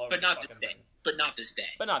load all over. But not this day. But not this day.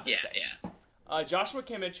 Yeah. Joshua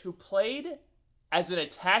Kimmich, who played as an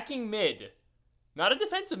attacking mid, not a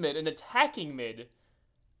defensive mid, an attacking mid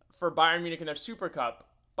for Bayern Munich in their Super Cup.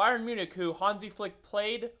 Bayern Munich, who Hansi Flick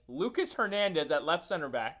played Lucas Hernandez at left center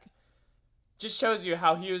back. Just shows you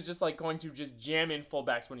how he was just going to just jam in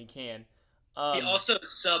fullbacks when he can. He also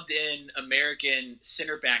subbed in American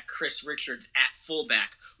center back Chris Richards at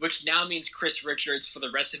fullback, which now means Chris Richards for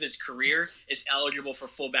the rest of his career is eligible for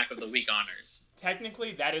fullback of the week honors.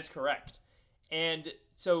 Technically, that is correct. And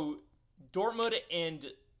so Dortmund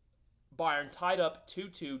and Bayern tied up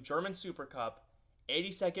 2-2, German Super Cup,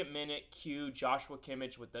 82nd minute cue, Joshua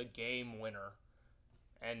Kimmich with the game winner.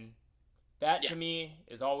 And that to me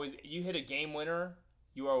is always, you hit a game winner,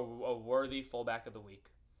 you are a worthy fullback of the week.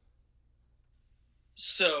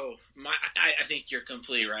 So, I think you're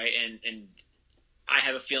completely right, and I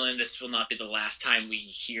have a feeling this will not be the last time we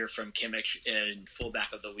hear from Kimmich in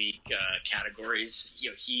fullback of the week categories.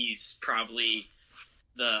 He's probably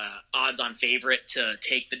the odds-on favorite to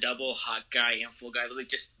take the double hot guy and full guy of the week.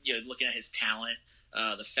 Just looking at his talent,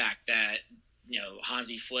 the fact that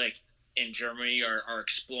Hansi Flick in Germany are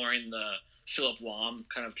exploring the Philipp Lahm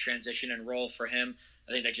kind of transition and role for him.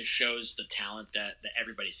 I think that just shows the talent that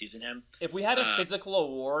everybody sees in him. If we had a physical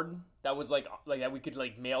award that was like that we could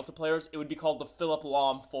mail to players, it would be called the Philipp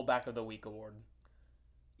Lahm Fullback of the Week award.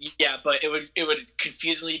 Yeah, but it would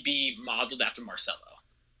confusingly be modeled after Marcelo.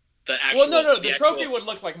 The trophy would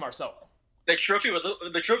look like Marcelo. The trophy would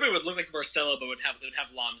look like Marcelo, but would have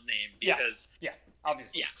Lahm's name because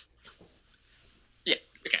obviously. Yeah.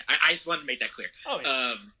 Okay. I just wanted to make that clear. Oh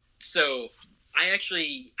yeah. So I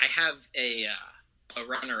have a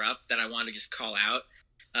runner-up that I want to just call out.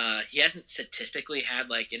 He hasn't statistically had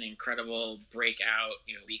like an incredible breakout,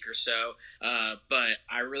 week or so. But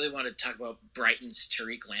I really want to talk about Brighton's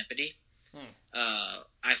Tariq Lamptey.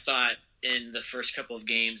 I thought in the first couple of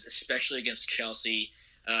games, especially against Chelsea,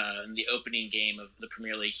 in the opening game of the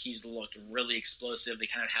Premier League, he's looked really explosive. They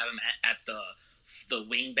kind of have him at the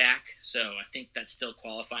wing back, so I think that still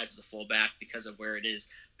qualifies as a fullback because of where it is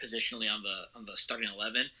positionally on the starting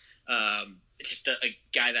 11. It's just a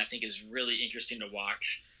guy that I think is really interesting to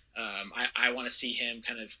watch. I want to see him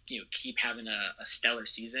kind of keep having a stellar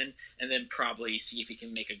season, and then probably see if he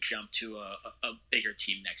can make a jump to a bigger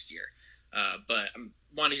team next year. But I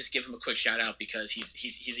want to just give him a quick shout out because he's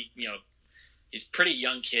a pretty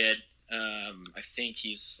young kid. I think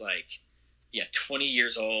he's 20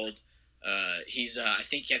 years old. I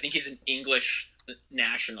think he's an English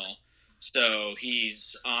national. So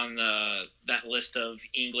he's on that list of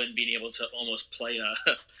England being able to almost play a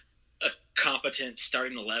competent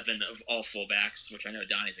starting 11 of all fullbacks, which I know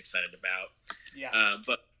Donnie's excited about. Yeah.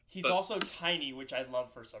 But he's also tiny, which I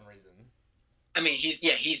love for some reason. I mean,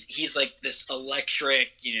 he's like this electric,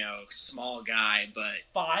 small guy, but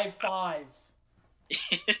 5'5".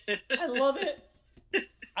 I love it.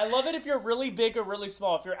 I love it if you're really big or really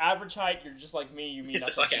small. If you're average height, you're just like me. You mean get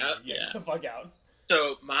the fuck out. Yeah, get the fuck out.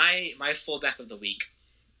 So my fullback of the week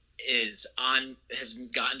has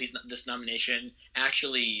gotten this nomination,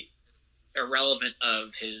 actually irrelevant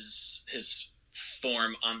of his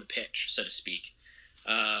form on the pitch, so to speak.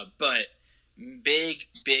 But big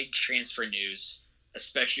transfer news,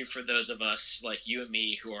 especially for those of us like you and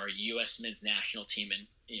me who are U.S. men's national team and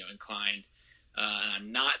inclined. And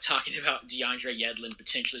I'm not talking about DeAndre Yedlin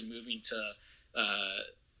potentially moving to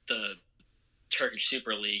the Turkish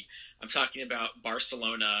Super League. I'm talking about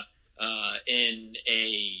Barcelona in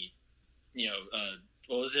a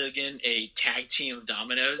what was it again? A tag team of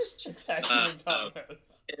dominoes. In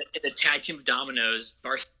the tag team of dominoes,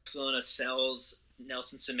 Barcelona sells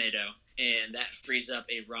Nelson Semedo, and that frees up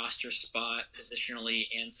a roster spot positionally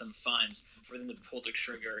and some funds for them to pull the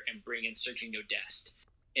trigger and bring in Sergiño Dest.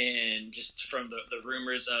 And just from the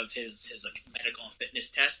rumors of his medical and fitness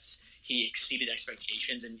tests, he exceeded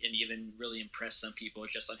expectations and even really impressed some people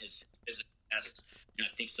just on his tests. And I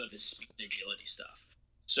think some of his speed and agility stuff.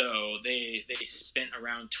 So they spent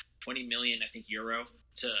around 20 million, I think, euro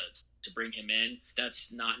to bring him in.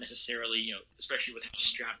 That's not necessarily, especially with how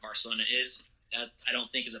strapped Barcelona is, that I don't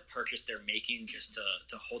think is a purchase they're making just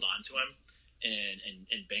to hold on to him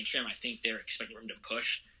and bench him. I think they're expecting him to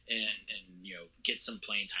push and get some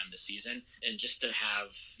playing time this season, and just to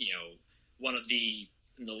have one of the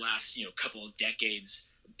in the last couple of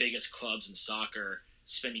decades biggest clubs in soccer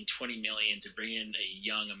spending 20 million to bring in a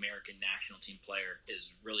young American national team player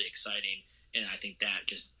is really exciting, and I think that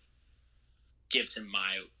just gives him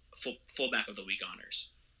my fullback of the week honors.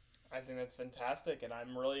 I think that's fantastic, and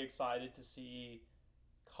I'm really excited to see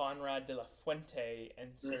Conrad de la Fuente and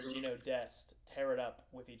Sergiño Dest tear it up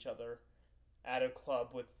with each other at a club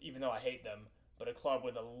with, even though I hate them, but a club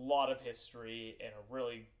with a lot of history and a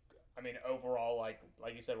really, overall, like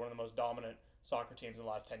you said, one of the most dominant soccer teams in the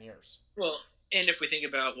last 10 years. Well, and if we think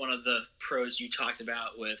about one of the pros you talked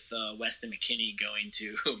about with Weston McKennie going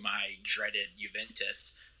to my dreaded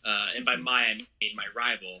Juventus, and by I mean my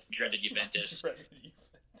rival, dreaded Juventus.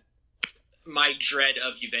 My dread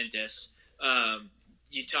of Juventus.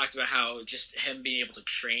 You talked about how just him being able to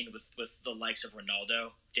train with the likes of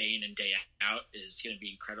Ronaldo day in and day out is going to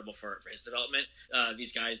be incredible for his development.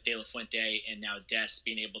 These guys, De La Fuente and now Dest,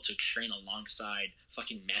 being able to train alongside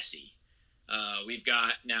fucking Messi. We've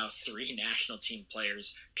got now 3 national team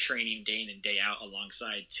players training day in and day out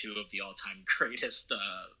alongside 2 of the all-time greatest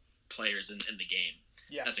players in the game.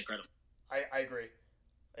 Yeah, that's incredible. I agree.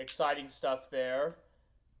 Exciting stuff there.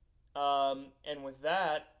 And with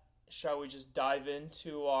that, shall we just dive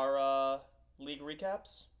into our league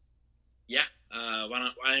recaps? Yeah.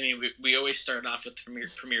 We always start off with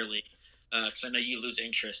Premier League because I know you lose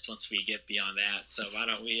interest once we get beyond that. So why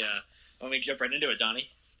don't we jump right into it, Donnie?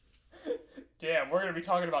 Damn, we're gonna be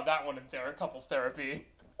talking about that one in couples therapy.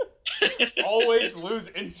 Always lose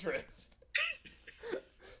interest.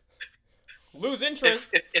 Lose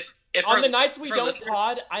interest. If on the nights we don't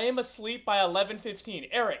pod, I am asleep by 11:15.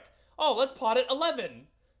 Eric, let's pod at 11.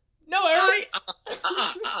 No, Eric.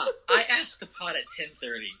 I asked to pod at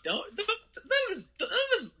 10:30. That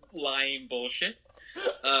was lying bullshit.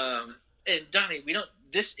 And Donnie,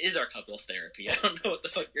 this is our couples therapy. I don't know what the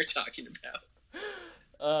fuck you're talking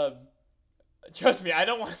about. Trust me, I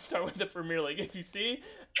don't want to start with the Premier League. If you see,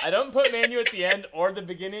 I don't put Man U at the end or the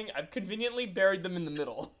beginning. I've conveniently buried them in the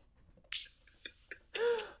middle.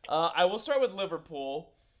 I will start with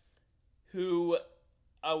Liverpool, who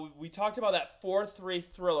we talked about that 4-3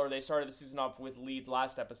 thriller they started the season off with Leeds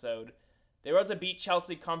last episode. They were able to beat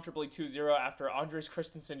Chelsea comfortably 2-0 after Andres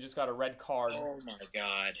Christensen just got a red card. Oh my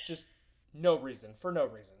God! Just no reason.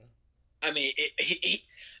 I mean,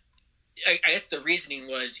 I guess the reasoning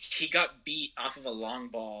was he got beat off of a long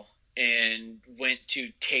ball and went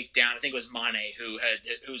to take down. I think it was Mane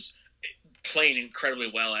who's playing incredibly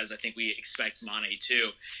well, as I think we expect Mane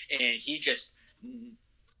to, and he just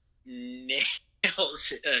nails.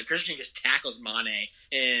 Christian just tackles Mane,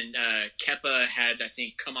 and Kepa had, I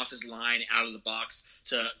think, come off his line out of the box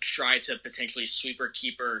to try to potentially sweeper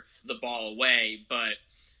keeper the ball away, but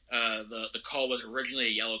the call was originally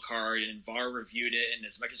a yellow card, and VAR reviewed it, and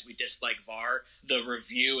as much as we dislike VAR, the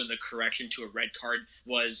review and the correction to a red card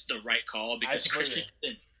was the right call, because Christian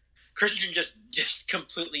just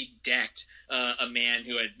completely decked a man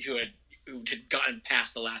who had gotten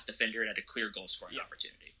past the last defender and had a clear goal scoring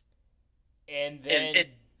opportunity. And then, and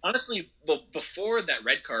honestly, before that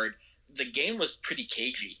red card, the game was pretty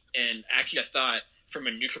cagey, and actually I thought, from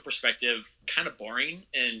a neutral perspective, kind of boring.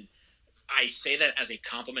 And I say that as a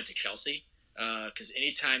compliment to Chelsea, because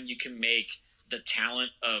anytime you can make the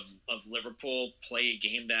talent of Liverpool play a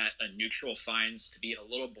game that a neutral finds to be a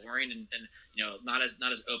little boring and not as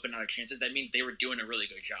open out of chances, that means they were doing a really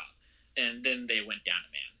good job. And then they went down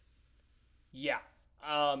a man. Yeah.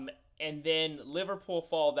 And then Liverpool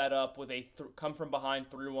followed that up with a come from behind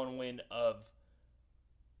 3-1 win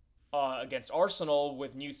against Arsenal,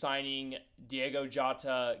 with new signing Diego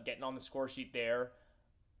Jota getting on the score sheet there.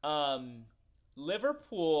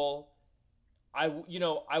 Liverpool, I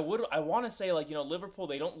want to say, Liverpool,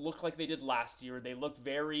 they don't look like they did last year. They look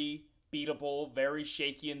very beatable, very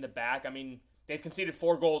shaky in the back. I mean, they've conceded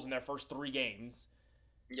 4 goals in their first 3 games.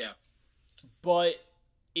 Yeah. But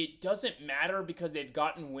it doesn't matter, because they've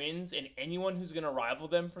gotten wins, and anyone who's going to rival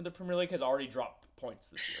them from the Premier League has already dropped points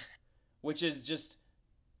this year. Which is just,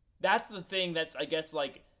 that's the thing that's, I guess,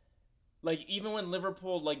 like even when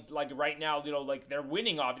Liverpool, like right now, they're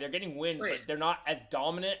winning off, they're getting wins, but they're not as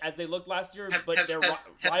dominant as they looked last year, their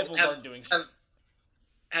rivals aren't doing shit.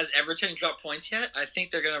 Has Everton dropped points yet? I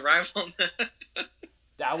think they're going to rival them.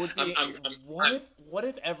 That would be, what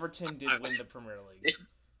if Everton did win the Premier League?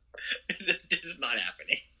 This is not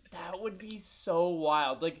happening. That would be so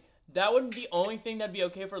wild. That wouldn't be the only thing that'd be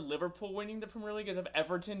okay for Liverpool winning the Premier League, is if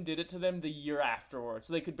Everton did it to them the year afterwards,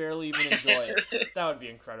 so they could barely even enjoy it. That would be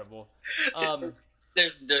incredible.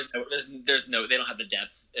 There's no, they don't have the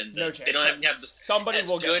depth, and no chance. They don't have the, somebody as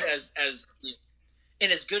will good get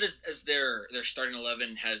and as good as their starting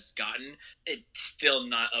 11 has gotten, it's still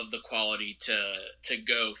not of the quality to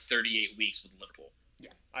go 38 weeks with Liverpool. Yeah,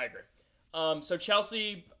 I agree. So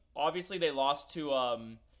Chelsea, obviously they lost to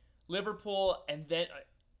Liverpool, and then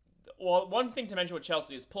one thing to mention with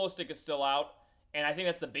Chelsea is Pulisic is still out, and I think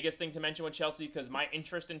that's the biggest thing to mention with Chelsea, because my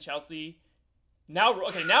interest in Chelsea now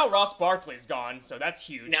Ross Barkley's gone, so that's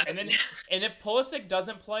huge. And if Pulisic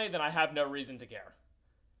doesn't play, then I have no reason to care.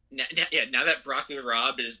 Now that Broccoli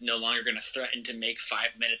Rob is no longer going to threaten to make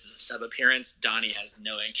 5 minutes as a sub appearance, Donnie has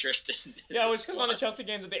no interest in. Yeah, which comes on the Chelsea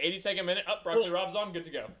games at the 82nd minute. Broccoli Rob's on, good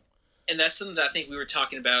to go. And that's something that I think we were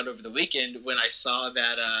talking about over the weekend when I saw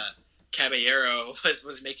that Caballero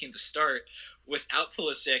was making the start without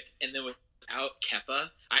Pulisic and then without Kepa.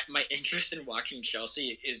 My interest in watching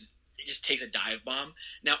Chelsea it just takes a dive bomb.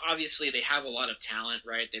 Now, obviously, they have a lot of talent,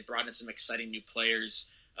 right? They brought in some exciting new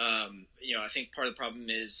players. I think part of the problem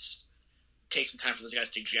is it takes some time for those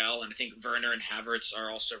guys to gel, and I think Werner and Havertz are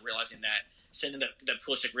also realizing that, something that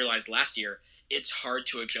Pulisic realized last year, it's hard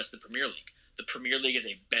to adjust the Premier League. The Premier League is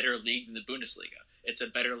a better league than the Bundesliga. It's a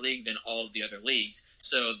better league than all of the other leagues.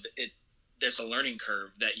 So there's a learning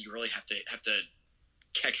curve that you really have to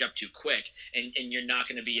catch up to quick, and you're not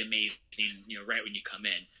going to be amazing, right when you come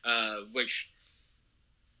in, which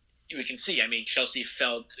we can see. I mean, Chelsea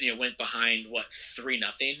went behind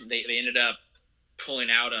 3-0. They ended up pulling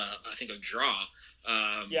out a draw.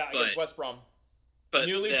 Against West Brom. But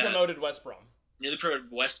newly promoted West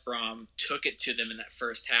Brom took it to them in that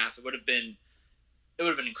first half. It would have been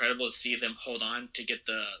incredible to see them hold on to get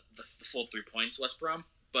the full 3 points, West Brom.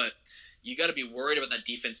 But you got to be worried about that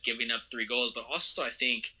defense giving up 3 goals. But also, I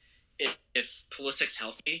think if Pulisic's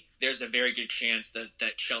healthy, there's a very good chance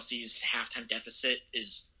that Chelsea's halftime deficit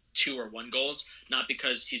is 2 or 1 goals. Not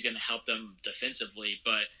because he's going to help them defensively,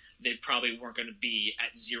 but they probably weren't going to be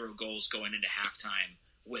at 0 goals going into halftime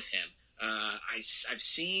with him. I've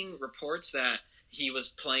seen reports that he was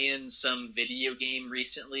playing some video game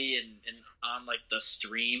recently, and on the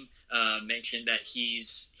stream mentioned that he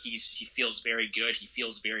feels very good. He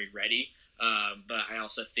feels very ready. But I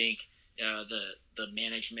also think the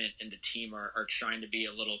management and the team are trying to be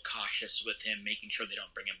a little cautious with him, making sure they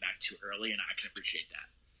don't bring him back too early, and I can appreciate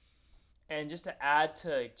that. And just to add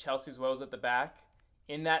to Chelsea's woes at the back,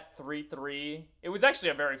 in that 3-3, it was actually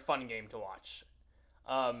a very fun game to watch.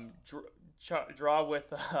 Draw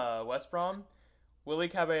with West Brom, Willie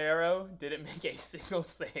Caballero didn't make a single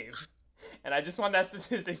save. And I just want that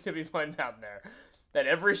statistic to be pointed out there, that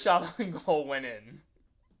every shot on goal went in.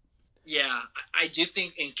 Yeah, I do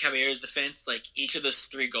think in Caballero's defense, like each of those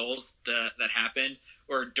 3 goals that happened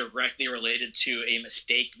were directly related to a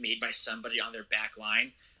mistake made by somebody on their back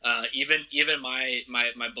line. Even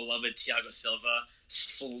my beloved Thiago Silva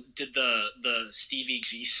did the Stevie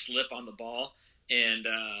G slip on the ball, and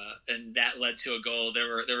that led to a goal.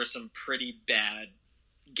 There were some pretty bad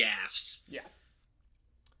gaffes. Yeah.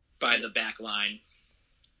 By the back line.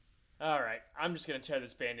 All right, I'm just gonna tear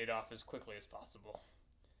this Band-Aid off as quickly as possible.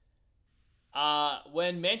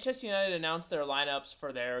 When Manchester United announced their lineups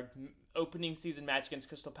for their opening season match against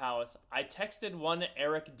Crystal Palace, I texted one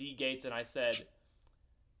Eric D. Gates and I said,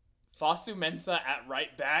 Fosu Mensah at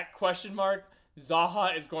right back, ?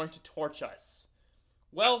 Zaha is going to torch us.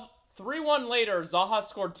 Well, 3-1 later, Zaha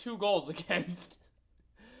scored 2 goals against.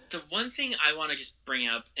 The one thing I want to just bring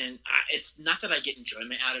up, and it's not that I get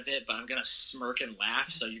enjoyment out of it, but I'm going to smirk and laugh,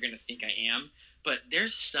 so you're going to think I am. But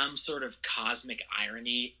there's some sort of cosmic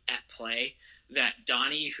irony at play that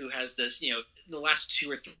Donnie, who has this, the last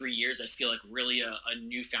 2 or 3 years, I feel like really a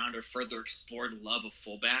newfound or further explored love of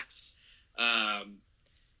fullbacks,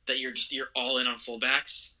 that you're all in on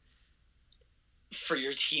fullbacks. For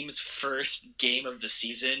your team's first game of the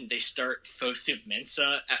season, they start Fosu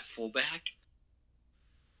Mensah at fullback.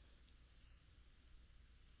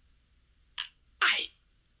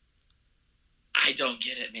 I don't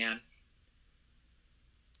get it, man.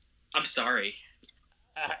 I'm sorry.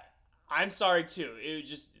 I'm sorry, too. It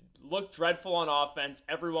just looked dreadful on offense.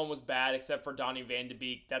 Everyone was bad except for Donny van de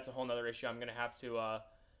Beek. That's a whole other issue I'm going to have to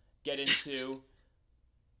get into.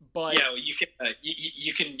 But yeah, well,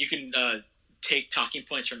 you can take talking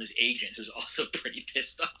points from his agent, who's also pretty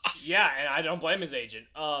pissed off. Yeah, and I don't blame his agent.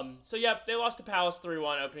 So, yep, they lost to Palace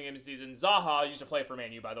 3-1 opening game of the season. Zaha used to play for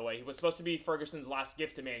Man U, by the way. He was supposed to be Ferguson's last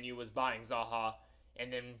gift to Man U was buying Zaha,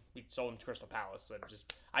 and then we sold him to Crystal Palace. So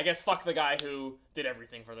just, I guess, fuck the guy who did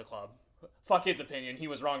everything for the club. Fuck his opinion. He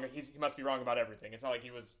was wrong. He must be wrong about everything. It's not like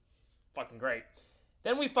he was fucking great.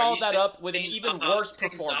 Then we followed that up with an even worse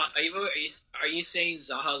performance. Are you saying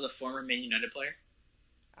Zaha's a former Man United player?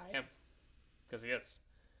 I am. Because he is.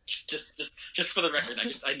 Just for the record,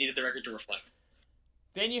 I needed the record to reflect.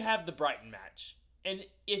 Then you have the Brighton match. And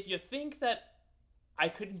if you think that I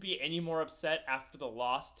couldn't be any more upset after the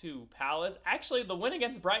loss to Palace, actually the win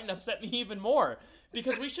against Brighton upset me even more.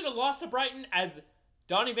 Because we should have lost to Brighton, as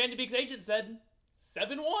Donny van de Beek's agent said,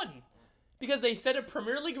 7-1. Because they set a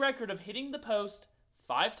Premier League record of hitting the post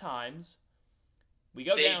 5 times. We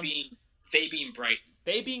go down. They being Brighton.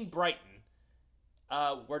 They being Brighton.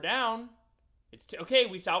 We're down. It's okay,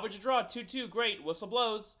 we salvage a draw, 2-2, great, whistle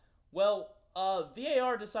blows. Well,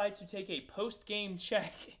 VAR decides to take a post-game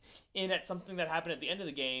check in at something that happened at the end of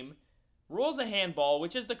the game, rules a handball,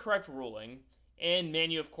 which is the correct ruling, and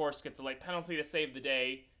Man U, of course, gets a late penalty to save the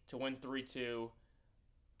day to win 3-2.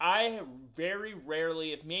 I very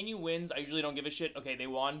rarely, if Man U wins, I usually don't give a shit. Okay, they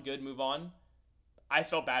won, good, move on. I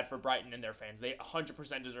felt bad for Brighton and their fans. They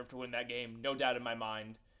 100% deserve to win that game, no doubt in my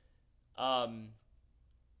mind.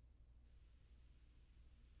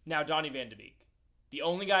 Now, Donny van de Beek, the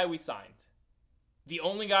only guy we signed, the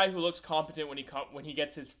only guy who looks competent when he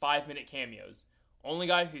gets his 5-minute cameos, only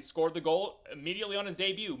guy who scored the goal immediately on his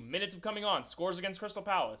debut, minutes of coming on, scores against Crystal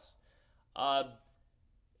Palace.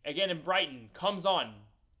 Again, in Brighton, comes on.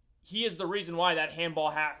 He is the reason why that handball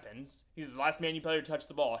happens. He's the last Man U player to touch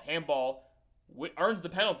the ball. Handball earns the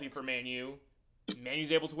penalty for Man U. Man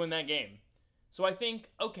U's able to win that game. So I think,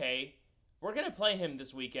 okay, we're going to play him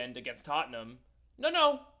this weekend against Tottenham.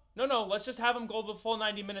 No, let's just have him go the full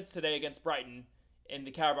 90 minutes today against Brighton in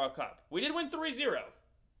the Carabao Cup. We did win 3-0.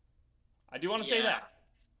 I do want to say that.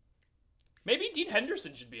 Maybe Dean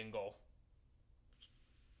Henderson should be in goal.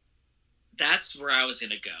 That's where I was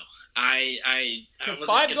going to go. Because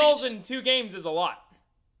 5 goals in 2 games is a lot.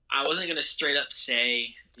 I wasn't going to straight up say...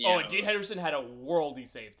 and Dean Henderson had a worldy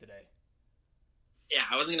save today. Yeah,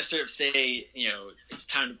 I wasn't going to straight up say, it's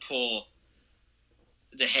time to pull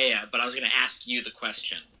De Gea, but I was going to ask you the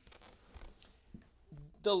question.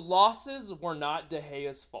 The losses were not De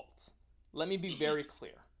Gea's fault. Let me be very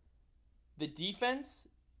clear. The defense,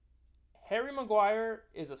 Harry Maguire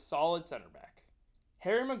is a solid center back.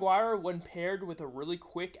 Harry Maguire, when paired with a really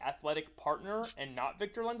quick athletic partner and not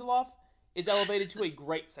Victor Lindelof, is elevated to a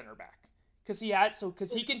great center back. because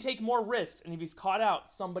he can take more risks, and if he's caught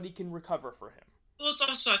out, somebody can recover for him. Well, it's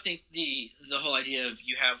also, I think, the whole idea of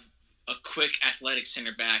you have a quick athletic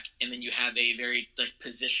center back, and then you have a very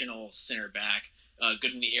positional center back,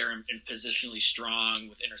 good in the air and positionally strong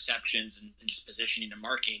with interceptions and just positioning and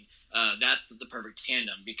marking. That's the perfect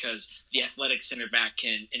tandem, because the athletic center back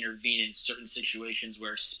can intervene in certain situations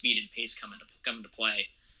where speed and pace come into play,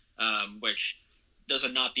 which those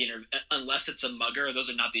are not unless it's a mugger, those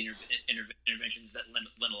are not the interventions that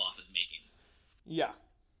Lindelof is making. Yeah.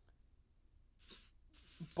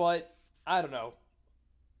 But, I don't know.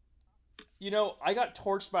 I got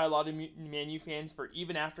torched by a lot of Man U fans for,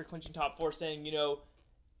 even after clinching top 4, saying,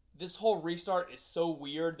 this whole restart is so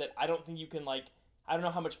weird that I don't think you can, I don't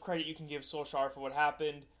know how much credit you can give Solskjaer for what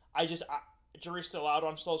happened. Jury's still out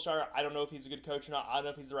on Solskjaer. I don't know if he's a good coach or not. I don't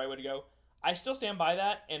know if he's the right way to go. I still stand by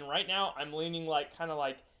that, and right now I'm leaning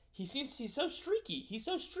he's so streaky. He's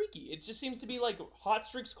so streaky. It just seems to be hot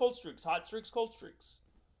streaks, cold streaks, hot streaks, cold streaks.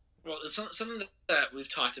 Well, it's something that we've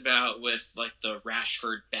talked about with the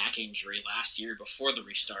Rashford back injury last year before the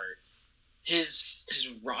restart. His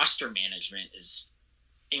roster management is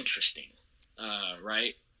interesting,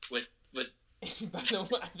 right? With By the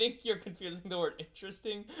way, I think you're confusing the word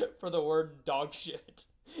interesting for the word dog shit.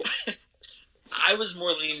 I was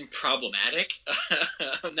more leaning problematic.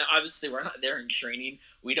 Now, obviously, we're not there in training.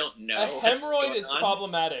 We don't know. A hemorrhoid is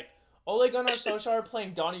problematic. Ole Gunnar Solskjaer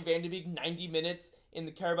playing Donny van de Beek 90 minutes in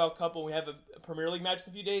the Carabao Cup when we have a Premier League match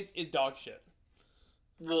in a few days is dog shit.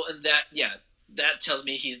 Well, that tells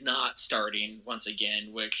me he's not starting once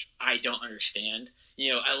again, which I don't understand.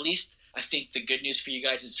 At least I think the good news for you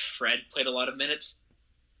guys is Fred played a lot of minutes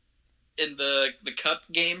in the Cup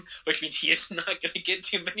game, which means he is not going to get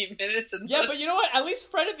too many minutes. Yeah, but you know what? At least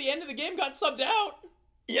Fred at the end of the game got subbed out.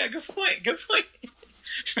 Yeah, good point.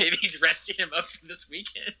 Maybe he's resting him up for this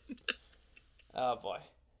weekend. Oh, boy.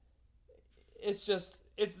 It's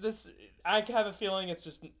this. I have a feeling it's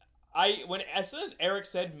just. As soon as Eric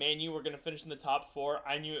said Man U were going to finish in the top 4,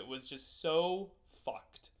 I knew it was just so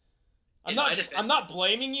fucked. I'm not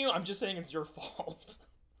blaming you. I'm just saying it's your fault.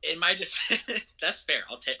 In my defense, that's fair.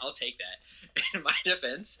 I'll take that. In my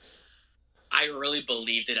defense, I really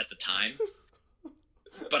believed it at the time,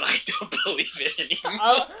 but I don't believe it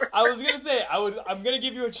anymore. I was gonna say I'm gonna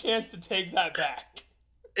give you a chance to take that back.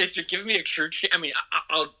 If you're giving me a true chance, I mean,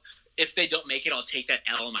 I'll. If they don't make it, I'll take that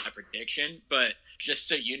L on my prediction. But just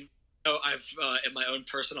so you know, I've in my own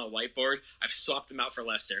personal whiteboard, I've swapped them out for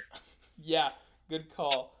Leicester. Yeah, good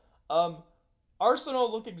call.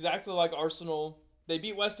 Arsenal look exactly like Arsenal. They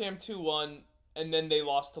beat West Ham 2-1, and then they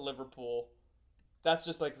lost to Liverpool. That's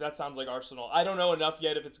just that sounds like Arsenal. I don't know enough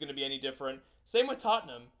yet if it's going to be any different. Same with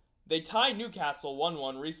Tottenham. They tied Newcastle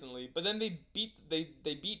 1-1 recently, but then they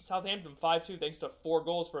beat Southampton 5-2 thanks to 4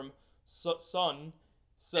 goals from Son.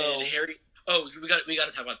 So and Harry. Oh, we got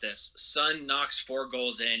to talk about this. Son knocks 4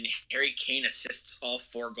 goals in. Harry Kane assists all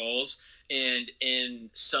 4 goals. And in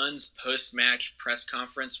Son's post-match press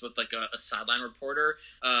conference with a sideline reporter,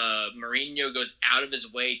 Mourinho goes out of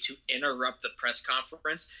his way to interrupt the press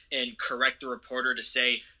conference and correct the reporter to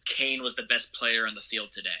say Kane was the best player on the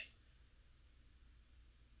field today.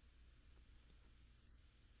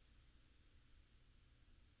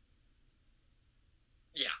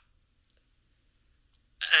 Yeah.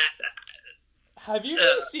 Have you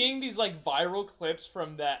been seeing these viral clips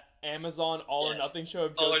from that Amazon All or Nothing show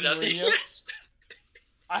of Jose Mourinho? Yes.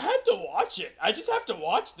 I have to watch it. I just have to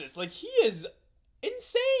watch this. He is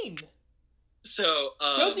insane. So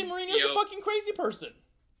Jose Mourinho's a fucking crazy person.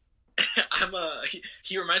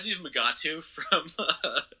 He reminds me of Mugatu from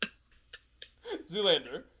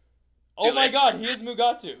Zoolander. Oh my god, he is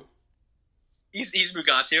Mugatu. He's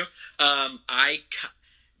Mugatu.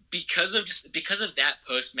 Because of that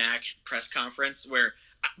post-match press conference where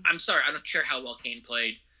I'm sorry, I don't care how well Kane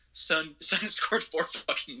played. Son scored 4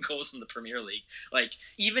 fucking goals in the Premier League.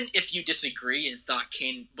 Even if you disagree and thought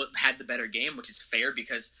Kane had the better game, which is fair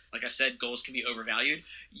because, like I said, goals can be overvalued,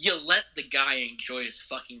 you let the guy enjoy his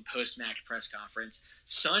fucking post-match press conference.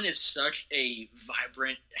 Son is such a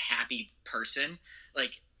vibrant, happy person.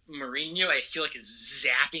 Mourinho, I feel is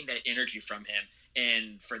zapping that energy from him.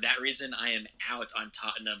 And for that reason, I am out on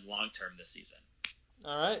Tottenham long-term this season.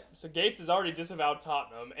 All right. So Gates has already disavowed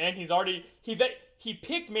Tottenham, and he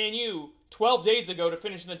picked Man U 12 days ago to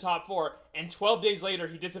finish in the top 4, and 12 days later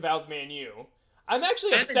he disavows Man U. I'm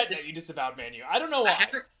actually upset that you disavowed Man U. I don't know why.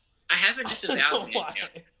 I haven't disavowed Man U.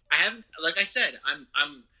 I haven't. Like I said,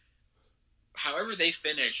 I'm. However they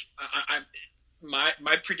finish,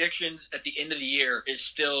 my predictions at the end of the year is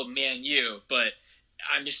still Man U, but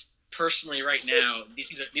I'm just personally right now these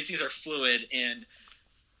things are fluid and.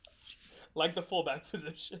 Like the fullback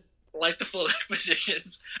position. Like the fullback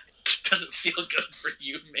positions. It doesn't feel good for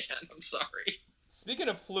you, man. I'm sorry. Speaking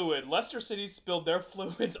of fluid, Leicester City spilled their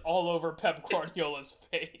fluids all over Pep Guardiola's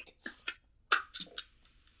face.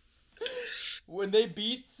 When they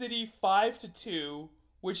beat City 5-2,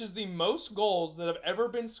 which is the most goals that have ever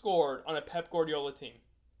been scored on a Pep Guardiola team.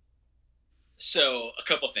 So, a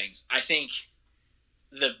couple things. I think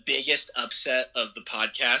the biggest upset of the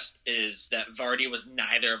podcast is that Vardy was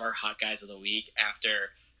neither of our hot guys of the week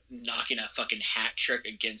after knocking a fucking hat trick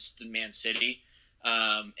against the Man City.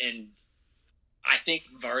 And I think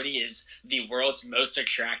Vardy is the world's most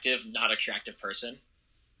attractive, not attractive person.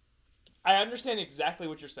 I understand exactly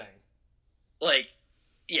what you're saying. Like,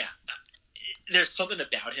 yeah, there's something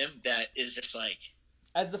about him that is just like...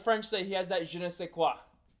 As the French say, he has that je ne sais quoi.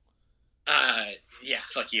 Yeah,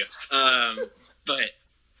 fuck you. But,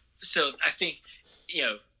 so I think,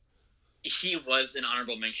 he was an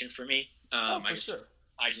honorable mention for me. Sure.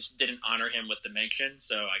 I just didn't honor him with the mention,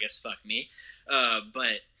 so I guess fuck me.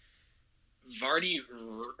 But Vardy,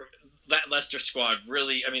 that Leicester squad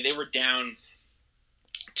really, I mean, they were down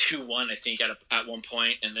 2-1, I think, at one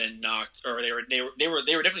point, and then knocked, or they were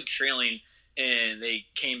definitely trailing, and they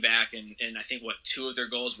came back, and I think two of their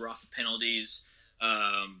goals were off of penalties.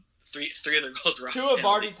 Three of their goals were off of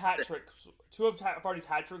penalties. Two of Vardy's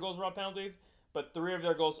hat trick goals were off penalties, but 3 of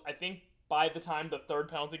their goals, I think, by the time the third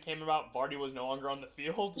penalty came about, Vardy was no longer on the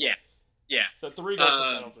field. Yeah. So 3 goals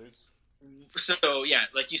for penalties. So yeah,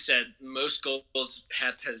 like you said, most goals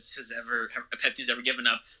Pep has ever given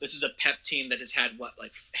up. This is a Pep team that has had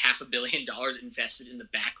 $500 million invested in the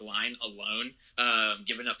back line alone,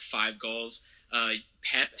 giving up 5 goals.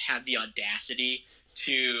 Pep had the audacity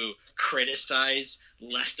to criticize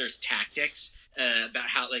Leicester's tactics about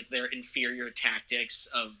how their inferior tactics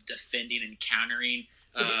of defending and countering.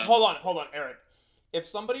 Hold on, Eric. If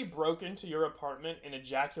somebody broke into your apartment and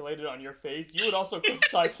ejaculated on your face, you would also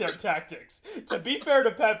criticize their tactics. To be fair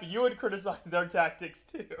to Pep, you would criticize their tactics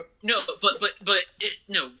too. No,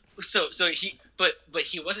 no. So he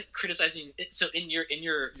wasn't criticizing. So in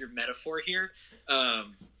your metaphor here,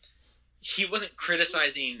 he wasn't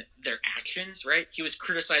criticizing their actions, right? He was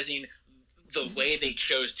criticizing the way they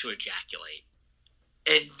chose to ejaculate,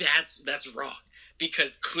 and that's wrong.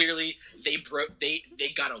 Because clearly they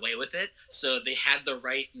got away with it, so they had the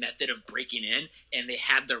right method of breaking in, and they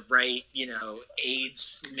had the right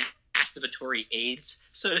masturbatory aids,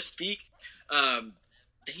 so to speak.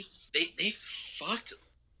 They fucked.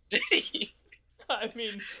 I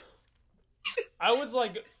mean, I was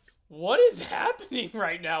like, what is happening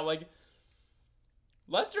right now? Like,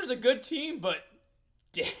 Leicester's a good team, but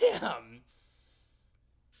damn.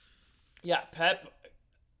 Yeah, Pep.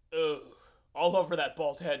 Ugh. All over that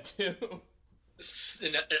bald head too.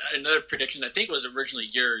 Another prediction I think was originally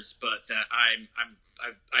yours, but that I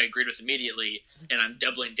agreed with immediately, and I'm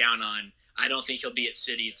doubling down on. I don't think he'll be at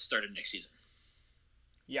City at the start of next season.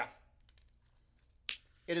 Yeah,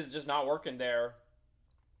 it is just not working there,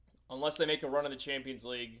 unless they make a run in the Champions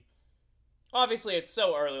League. Obviously, it's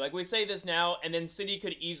so early. Like, we say this now, and then City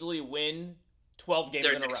could easily win 12 games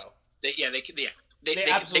in a row. They could. Yeah, they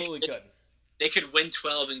absolutely could. They could win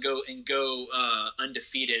 12 and go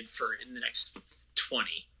undefeated in the next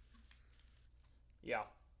 20. Yeah.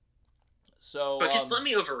 So, but just let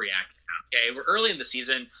me overreact now, okay? We're early in the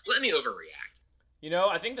season. Let me overreact.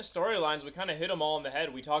 I think the storylines, we kind of hit them all in the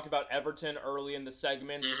head. We talked about Everton early in the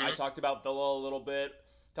segments. Mm-hmm. I talked about Villa a little bit.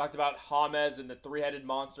 Talked about James and the three-headed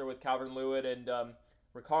monster with Calvert-Lewin and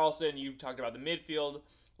Richarlison. You talked about the midfield.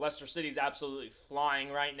 Leicester City's absolutely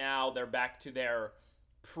flying right now. They're back to their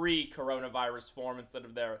pre-coronavirus form instead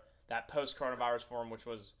of that post-coronavirus form, which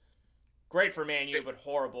was great for Man U, but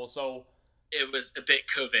horrible. So it was a bit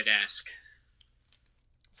COVID-esque.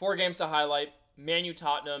 4 games to highlight. Man U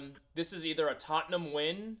Tottenham. This is either a Tottenham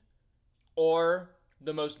win or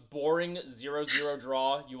the most boring 0-0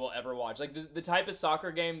 draw you will ever watch. Like the type of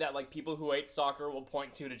soccer game that people who hate soccer will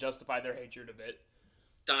point to justify their hatred of it.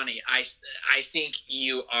 Donnie, I think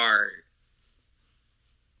you're wrong.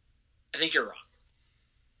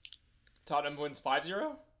 Tottenham wins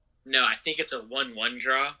 5-0? No, I think it's a 1-1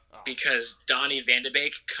 draw because Donny van de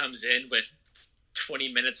Beek comes in with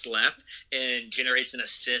 20 minutes left and generates an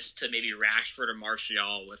assist to maybe Rashford or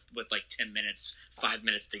Martial with 5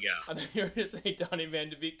 minutes to go. I thought you were going to say Donny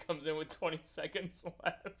van de Beek comes in with 20 seconds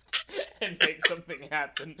left and makes something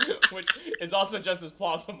happen, which is also just as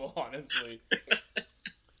plausible, honestly.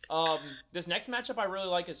 This next matchup I really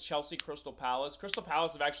like is Chelsea-Crystal Palace. Crystal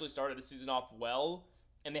Palace have actually started the season off well.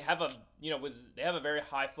 And they have a very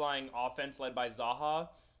high-flying offense led by Zaha,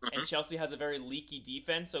 and Chelsea has a very leaky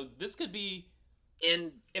defense. So this could be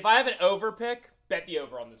in If I have an over pick, bet the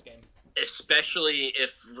over on this game. especially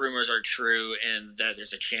if rumors are true and that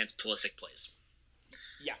there's a chance Pulisic plays.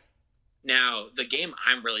 Yeah. Now, the game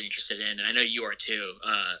I'm really interested in, and I know you are too,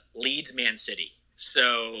 Leeds Man City.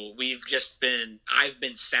 So I've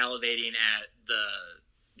been salivating at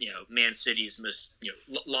Man City's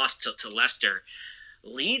loss to Leicester.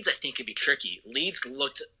 Leeds, I think, could be tricky. Leeds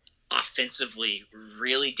looked offensively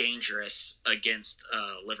really dangerous against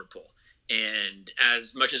Liverpool. And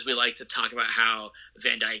as much as we like to talk about how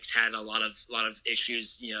Van Dijk's had a lot of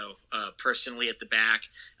issues, personally at the back,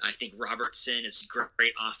 I think Robertson is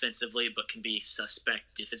great offensively, but can be suspect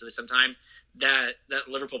defensively sometimes. That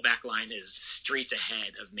Liverpool back line is streets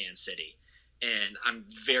ahead of Man City, and I'm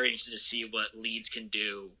very interested to see what Leeds can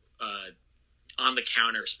do on the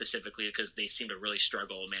counter specifically, because they seem to really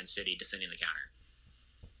struggle, Man City, defending the counter.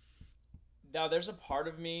 Now, there's a part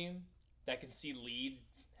of me that can see Leeds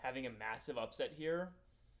having a massive upset here,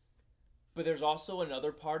 but there's also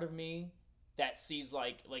another part of me that sees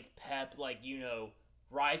like Pep,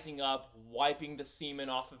 rising up, wiping the semen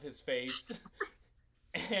off of his face,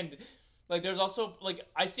 and there's also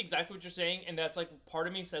I see exactly what you're saying, and that's part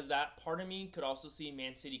of me says that. Part of me could also see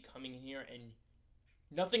Man City coming in here, and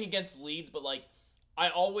nothing against Leeds, but I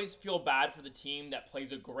always feel bad for the team that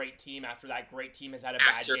plays a great team after that great team has had a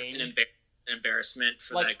bad game. An embarrassment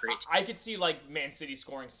for that great team. I could see Man City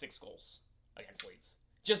scoring 6 goals against Leeds,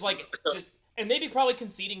 and maybe probably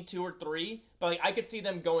conceding 2 or 3, but I could see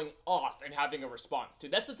them going off and having a response too.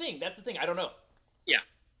 That's the thing. I don't know. Yeah,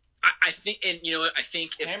 I think, and you know what? I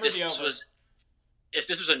think if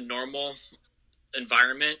this was a normal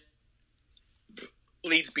environment,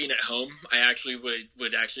 Leeds being at home, I actually would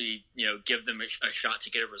give them a shot to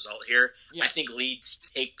get a result here. Yeah. I think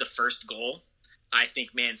Leeds take the first goal. I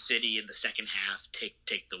think Man City in the second half take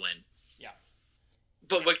the win. Yeah.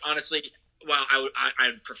 But honestly, while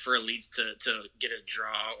I'd prefer Leeds to get a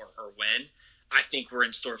draw or win, I think we're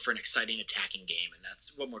in store for an exciting attacking game, and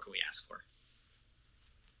what more can we ask for?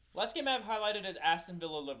 Last game I've highlighted is Aston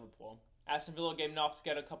Villa-Liverpool. Aston Villa getting off to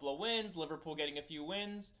get a couple of wins, Liverpool getting a few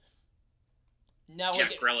wins. Now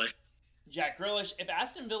Jack Grealish. If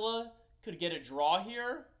Aston Villa could get a draw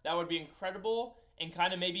here, that would be incredible, and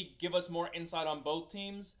kind of maybe give us more insight on both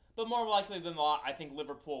teams. But more likely than not, I think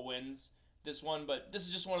Liverpool wins this one. But this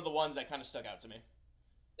is just one of the ones that kind of stuck out to me.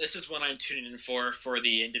 This is one I'm tuning in for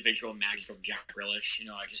the individual magic of Jack Grealish.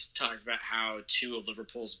 I just talked about how 2 of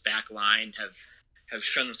Liverpool's back line have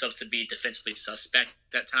shown themselves to be defensively suspect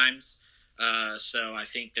at times. So I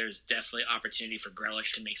think there's definitely opportunity for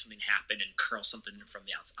Grealish to make something happen and curl something from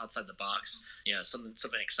the outside the box. Something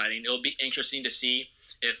exciting. It'll be interesting to see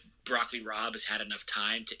if Broccoli Rob has had enough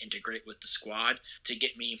time to integrate with the squad to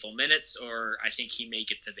get meaningful minutes, or I think he may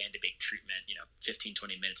get the Van de Beek treatment, 15,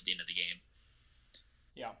 20 minutes at the end of the game.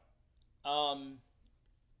 Yeah.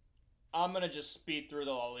 I'm going to just speed through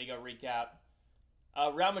the La Liga recap.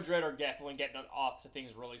 Real Madrid are definitely getting off to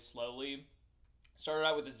things really slowly. Started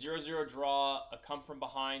out with a 0-0 draw, a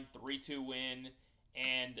come-from-behind 3-2 win,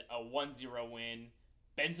 and a 1-0 win.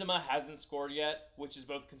 Benzema hasn't scored yet, which is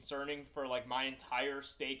both concerning for my entire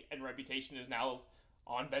stake and reputation is now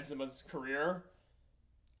on Benzema's career.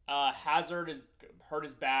 Hazard has hurt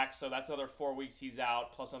his back, so that's another 4 weeks he's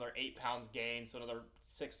out, plus another 8 pounds gained, so another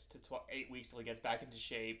 6 to 8 weeks till he gets back into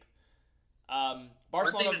shape.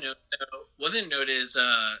 Barcelona. One thing to note is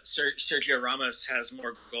Sergio Ramos has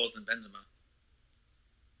more goals than Benzema.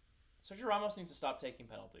 Sergio Ramos needs to stop taking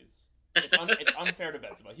penalties. It's unfair to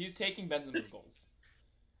Benzema. He's taking Benzema's goals.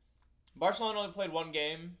 Barcelona only played 1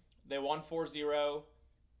 game. They won 4-0.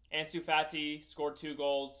 Ansu Fati scored 2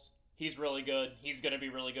 goals. He's really good. He's going to be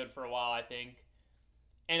really good for a while, I think.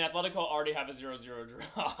 And Atletico already have a 0-0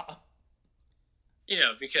 draw.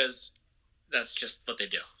 Because that's just what they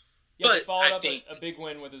do. Yeah, but they followed up a big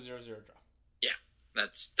win with a 0-0 draw. Yeah,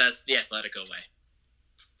 that's the Atletico way.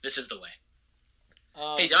 This is the way.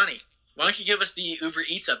 Hey, Donnie, why don't you give us the Uber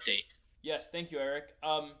Eats update? Yes, thank you, Eric.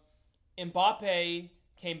 Mbappe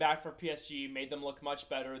came back for PSG, made them look much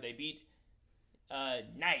better. They beat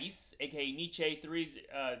Nice, a.k.a. Nietzsche,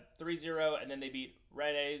 3-0, and then they beat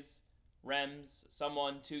Rems,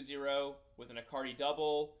 2-0 with an Icardi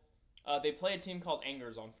double. They play a team called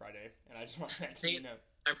Angers on Friday, and I just want that to know.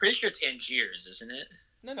 I'm pretty sure it's Angiers, isn't it?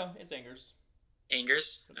 No, it's Angers.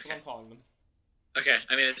 Angers? That's what I'm calling them. Okay,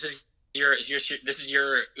 I mean, this is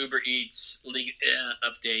your Uber Eats League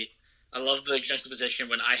update. I love the juxtaposition.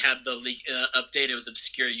 When I had the League update, it was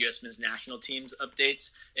obscure U.S. men's national teams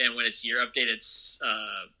updates, and when it's your update, it's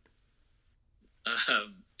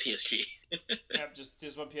PSG. Yep,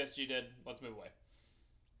 just what PSG did. Let's move away.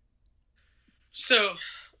 So,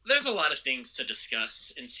 there's a lot of things to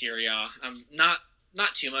discuss in Serie A. Not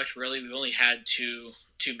too much really. We've only had two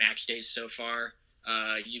match days so far.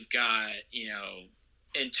 You've got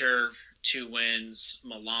Inter 2 wins,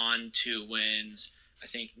 Milan 2 wins. I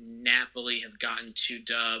think Napoli have gotten 2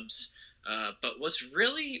 dubs. But what's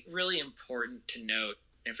really really important to note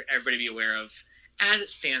and for everybody to be aware of, as it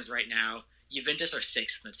stands right now, Juventus are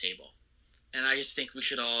 6th in the table, and I just think we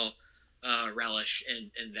should all relish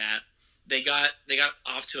in that. They got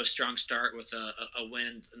off to a strong start with a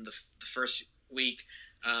win in the first week.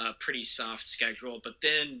 Pretty soft schedule, but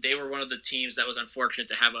then they were one of the teams that was unfortunate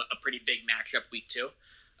to have a pretty big matchup week 2.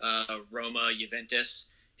 Roma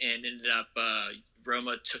Juventus, and ended up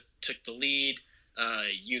Roma took the lead.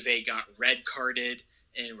 Juve got red carded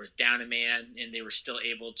and was down a man, and they were still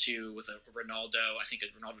able to, with a Ronaldo, I think a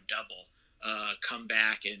Ronaldo double, come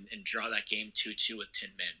back and draw that game 2-2 with 10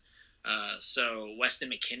 men. So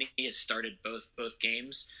Weston McKennie has started both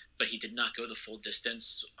games, but he did not go the full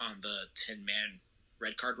distance on the 10-man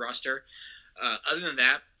red card roster. Other than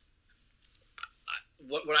that,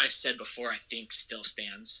 what I said before I think still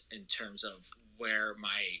stands in terms of where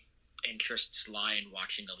my interests lie in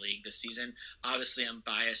watching the league this season. Obviously, I'm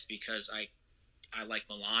biased because I like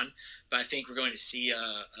Milan, but I think we're going to see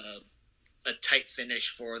a tight finish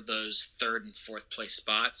for those 3rd and 4th place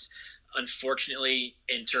spots. Unfortunately,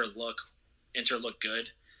 Inter look good.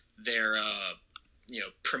 Their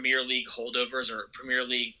Premier League holdovers or Premier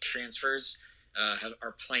League transfers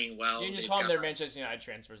are playing well. You can just call them their Manchester United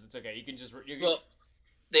transfers. It's okay. You can just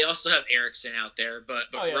they also have Eriksen out there, but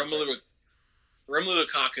Romelu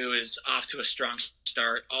Lukaku is off to a strong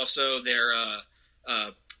start. Also, their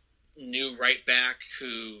new right back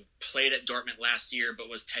who played at Dortmund last year but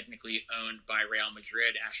was technically owned by Real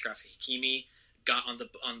Madrid, Achraf Hakimi, got on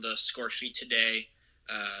the score sheet today.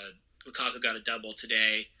 Lukaku got a double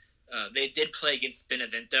today. They did play against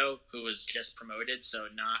Benevento, who was just promoted, so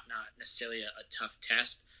not necessarily a tough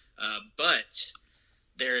test. But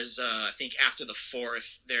there's, I think after the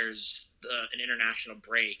 4th, there's an international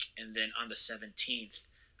break, and then on the 17th,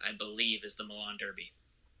 I believe, is the Milan Derby.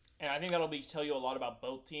 And I think that'll tell you a lot about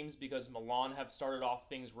both teams, because Milan have started off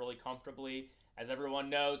things really comfortably. As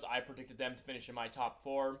everyone knows, I predicted them to finish in my top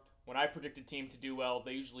 4. When I predict a team to do well,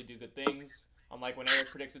 they usually do good things. Unlike when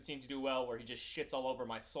Eric predicts a team to do well, where he just shits all over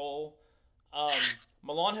my soul.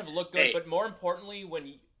 Milan have looked good, but more importantly,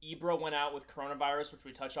 when Ibra went out with coronavirus, which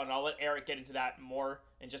we touched on, and I'll let Eric get into that more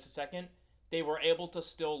in just a second, they were able to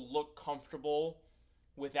still look comfortable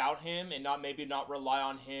without him and not rely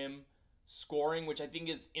on him scoring, which I think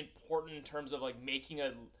is important in terms of like making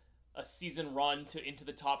a season run into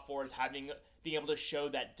the top 4, is being able to show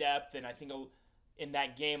that depth. And I think in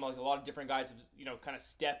that game, like, a lot of different guys have kind of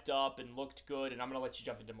stepped up and looked good, and I'm gonna let you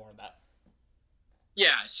jump into more of that.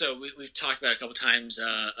 Yeah, so we've talked about it a couple times.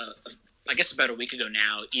 I guess about a week ago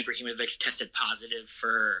now, Ibrahimovic tested positive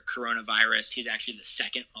for coronavirus. He's actually the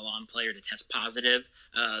 2nd Milan player to test positive.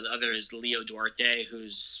 The other is Leo Duarte,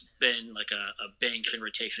 who's been like a bench and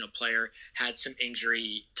rotational player, had some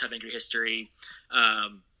tough injury history.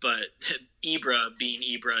 But Ibra, being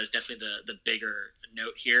Ibra, is definitely the bigger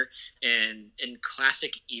note here. And in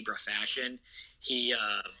classic Ibra fashion,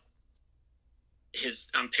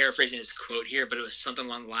 I'm paraphrasing his quote here, but it was something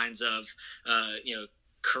along the lines of,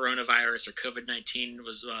 coronavirus or COVID-19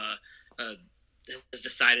 was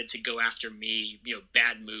decided to go after me,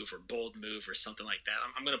 bad move or bold move or something like that.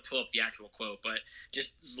 I'm going to pull up the actual quote, but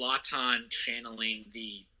just Zlatan channeling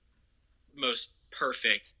the most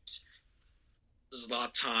perfect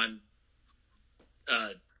Zlatan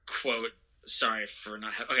quote. Sorry for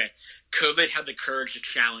not having... Okay. COVID had the courage to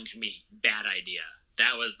challenge me. Bad idea.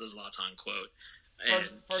 That was the Zlatan quote.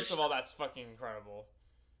 First of all, that's fucking incredible.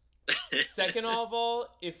 Second of all,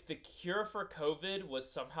 if the cure for COVID was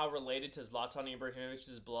somehow related to Zlatan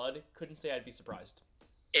Ibrahimovic's blood, couldn't say I'd be surprised.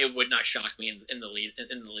 It would not shock me in the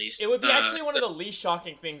least. It would be actually one of the least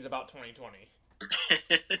shocking things about 2020.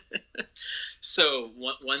 So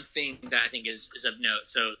one thing that I think is of note.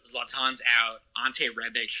 So Zlatan's out. Ante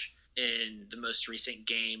Rebic in the most recent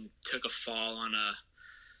game took a fall on a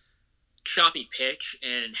choppy pitch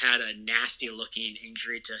and had a nasty looking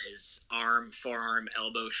injury to his arm, forearm,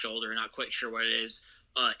 elbow, shoulder. Not quite sure what it is.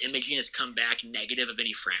 Imaging has come back negative of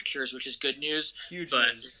any fractures, which is good news. Huge but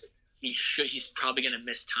news. He's probably going to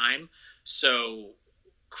miss time. So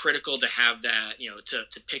critical to have that,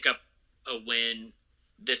 to pick up a win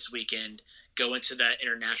this weekend, go into that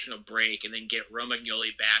international break, and then get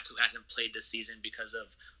Romagnoli back, who hasn't played this season because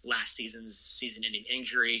of last season's season-ending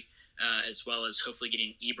injury. As well as hopefully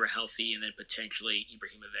getting Ibra healthy, and then potentially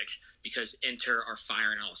Ibrahimovic, because Inter are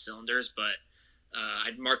firing on all cylinders. But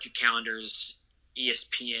I'd mark your calendars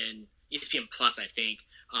ESPN Plus, I think,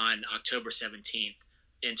 on October 17th.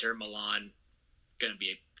 Inter Milan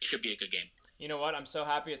should be a good game. You know what? I'm so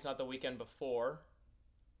happy it's not the weekend before,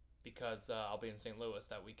 because I'll be in St. Louis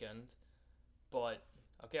that weekend. But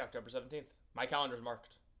okay, October 17th. My calendar's marked.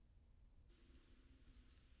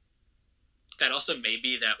 That also may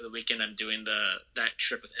be the weekend I'm doing that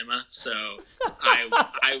trip with Emma. So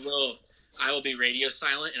I will be radio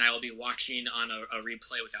silent, and I will be watching on a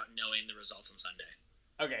replay without knowing the results on Sunday.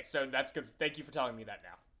 Okay, so that's good. Thank you for telling me that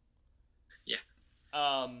now. Yeah.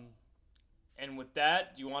 And with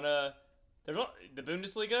that, do you want to? There's the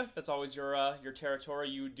Bundesliga. That's always your territory.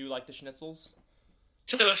 You do like the schnitzels.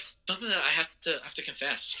 So something that I have to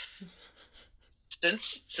confess.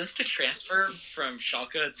 Since the transfer from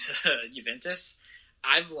Schalke to Juventus,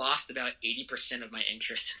 I've lost about 80% of my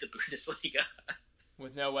interest in the Bundesliga.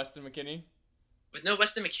 With no Weston McKennie? With no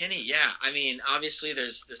Weston McKennie, yeah. I mean, obviously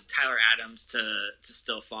there's Tyler Adams to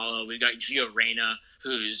still follow. We've got Gio Reyna,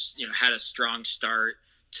 who's had a strong start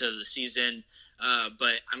to the season.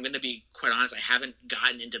 But I'm going to be quite honest, I haven't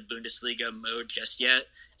gotten into Bundesliga mode just yet.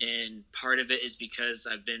 And part of it is because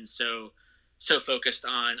I've been so focused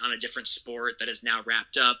on a different sport that is now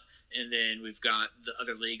wrapped up. And then we've got the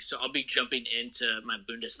other leagues. So I'll be jumping into my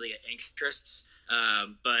Bundesliga interests.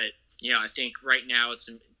 But, I think right now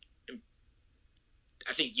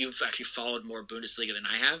I think you've actually followed more Bundesliga than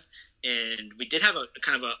I have. And we did have a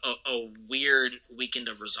kind of a weird weekend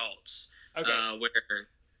of results. Okay. Where...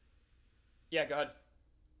 Yeah, go ahead.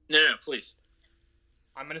 No, please.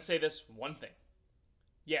 I'm going to say this one thing.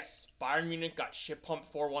 Yes, Bayern Munich got shit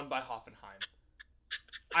pumped 4-1 by Hoffenheim.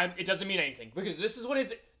 It doesn't mean anything, because this is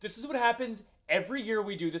what happens every year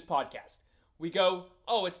we do this podcast. We go,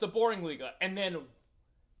 oh, it's the boring Liga, and then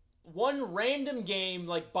one random game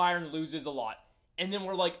like Bayern loses a lot, and then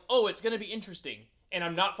we're like, oh, it's going to be interesting. And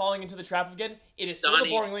I'm not falling into the trap again. It is still the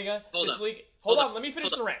boring Liga. Hold on, let me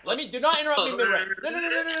finish the rant. Do not interrupt me mid-rant. No.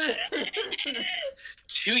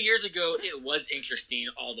 2 years ago, it was interesting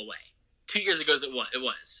all the way. 2 years ago, it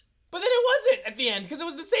was. But then it wasn't at the end, because it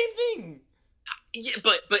was the same thing. Yeah,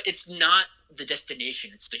 but it's not the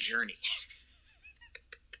destination, it's the journey.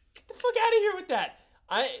 Get the fuck out of here with that.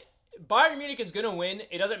 Bayern Munich is going to win.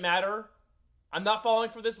 It doesn't matter. I'm not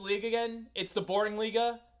falling for this league again. It's the boring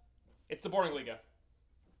Liga. It's the boring Liga.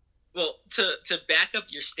 Well, to back up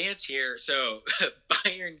your stance here, so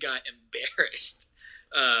Bayern got embarrassed,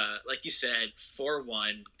 like you said,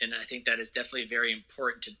 4-1, and I think that is definitely very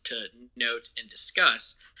important to note and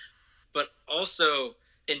discuss. But also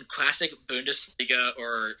in classic Bundesliga,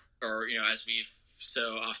 or as we've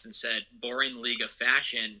so often said, boring Liga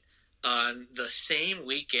fashion, on the same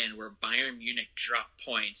weekend where Bayern Munich dropped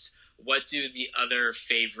points, what do the other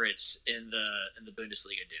favorites in the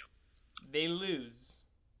Bundesliga do? They lose.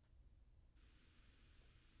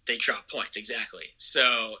 They drop points, exactly.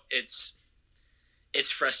 So it's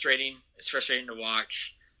frustrating. It's frustrating to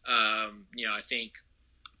watch. I think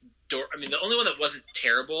the only one that wasn't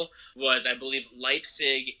terrible was, I believe,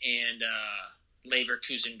 Leipzig and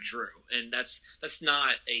Leverkusen drew, and that's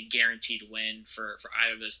not a guaranteed win for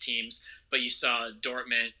either of those teams. But you saw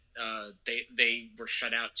Dortmund; they were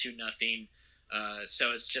shut out 2-0.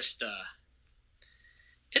 So it's just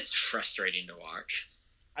it's frustrating to watch.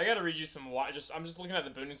 I gotta read you some. I'm just looking at the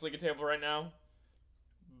Bundesliga table right now.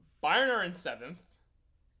 Bayern are in 7th.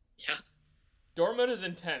 Yeah. Dortmund is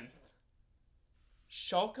in 10th.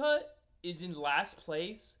 Schalke is in last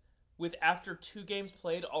place with, after 2 games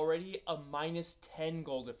played, already a -10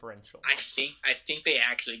 goal differential. I think they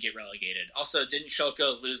actually get relegated. Also, didn't Schalke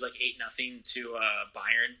lose like 8-0 to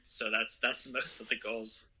Bayern? So that's most of the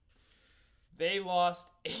goals. They lost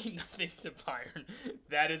 8-0 to Bayern.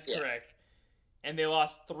 That is correct. And they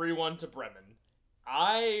lost 3-1 to Bremen.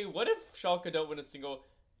 What if Schalke don't win a single?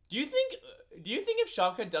 Do you think if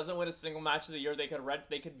Schalke doesn't win a single match of the year, they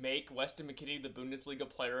could make Weston McKennie the Bundesliga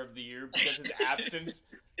Player of the Year because his absence,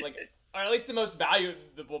 or at least the most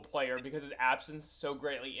valuable player, because his absence so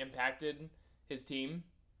greatly impacted his team?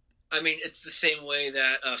 I mean, it's the same way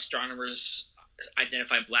that astronomers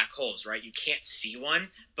identify black holes, right? You can't see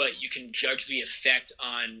one, but you can judge the effect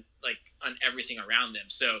on everything around them.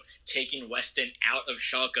 So taking Weston out of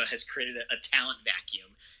Schalke has created a talent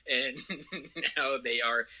vacuum, and now they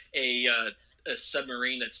are a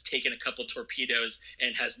submarine that's taken a couple torpedoes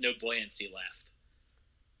and has no buoyancy left.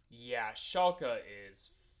 Yeah, Schalke is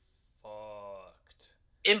fucked.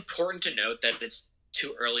 Important to note that it's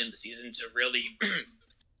too early in the season to really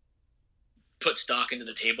put stock into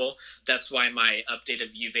the table. That's why my update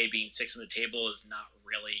of Juve being 6th on the table is not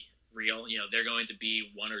really real. They're going to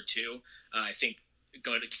be 1 or 2. I think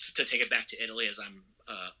going to take it back to Italy, as I'm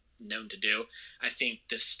known to do. I think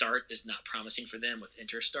the start is not promising for them with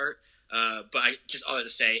Inter start. But I just all to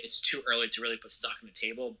say it's too early to really put stock on the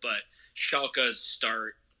table. But Schalke's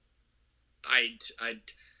start, I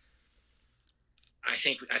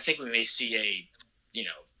think we may see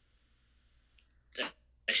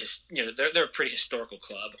they're a pretty historical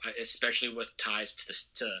club, especially with ties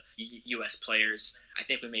to U.S. players. I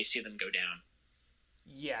think we may see them go down.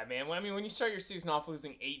 Yeah, man. I mean, when you start your season off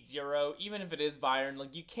losing 8-0, even if it is Bayern,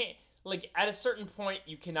 like, you can't, like, at a certain point,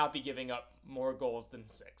 you cannot be giving up more goals than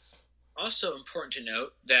 6. Also important to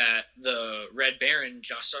note that the Red Baron,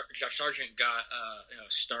 Josh Sargent, got a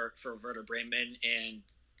start for Werder Bremen and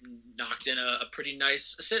knocked in a pretty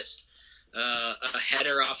nice assist. A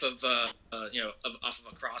header off of a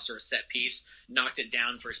cross or a set piece, knocked it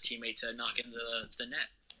down for his teammate to knock into the net.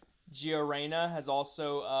 Gio Reyna has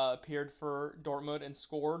also appeared for Dortmund and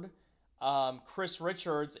scored. Chris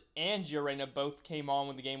Richards and Gio Reyna both came on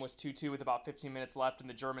when the game was 2-2 with about 15 minutes left in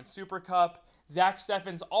the German Super Cup. Zach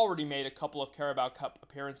Steffens already made a couple of Carabao Cup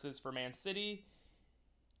appearances for Man City.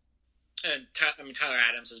 And Tyler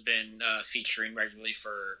Adams has been featuring regularly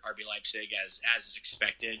for RB Leipzig as is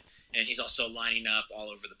expected, and he's also lining up all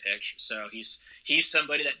over the pitch. So he's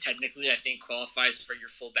somebody that technically I think qualifies for your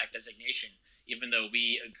fullback designation. Even though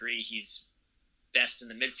we agree he's best in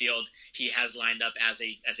the midfield, he has lined up as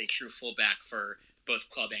a true fullback for both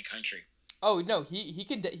club and country. Oh no, he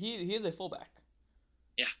is a fullback.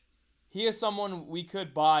 Yeah, he is someone we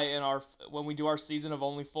could buy when we do our season of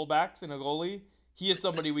only fullbacks and a goalie. He is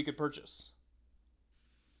somebody we could purchase.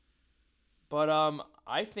 But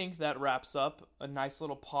I think that wraps up a nice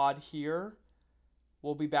little pod here.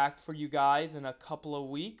 We'll be back for you guys in a couple of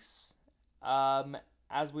weeks.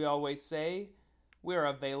 As we always say, we're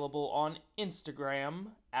available on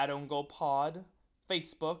Instagram at OwnGoalPod,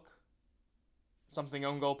 Facebook, something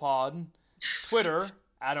OwnGoalPod, Twitter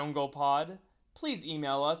at OwnGoalPod. Please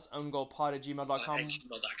email us,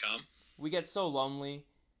 owngoalpod@gmail.com. We get so lonely.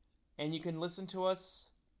 And you can listen to us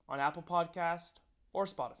on Apple Podcast or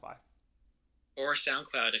Spotify. Or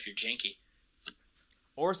SoundCloud if you're janky.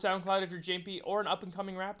 Or SoundCloud if you're janky or an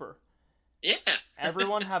up-and-coming rapper. Yeah.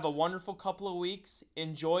 Everyone have a wonderful couple of weeks.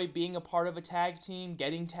 Enjoy being a part of a tag team,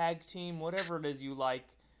 getting tag team, whatever it is you like.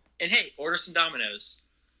 And hey, order some Domino's.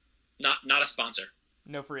 Not a sponsor.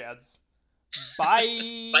 No free ads.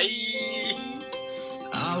 Bye. Bye.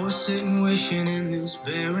 I was sitting wishing in this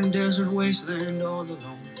barren desert wasteland all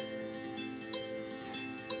alone.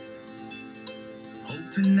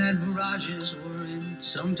 Hoping that mirages were in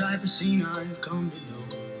some type of scene I've come to know.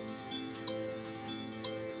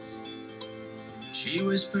 She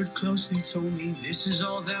whispered closely, told me this is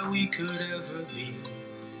all that we could ever be.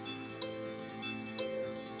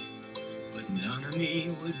 But none of me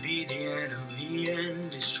would be the enemy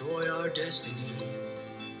and destroy our destiny.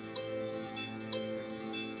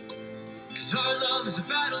 'Cause our love is a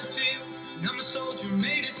battlefield, and I'm a soldier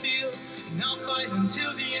made of steel, and I'll fight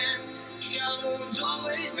until the end. Shallow wounds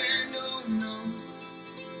always mend, oh no.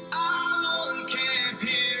 I won't camp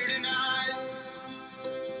here tonight,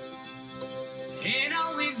 and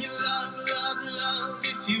I'll win you love, love, love.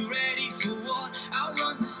 If you're ready for war, I'll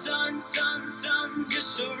run the sun, sun, sun.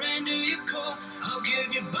 Just surrender your core. I'll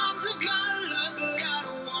give you bombs of my love, but I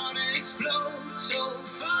don't wanna explode. So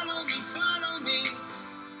follow me,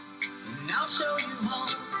 and I'll show you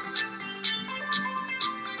home.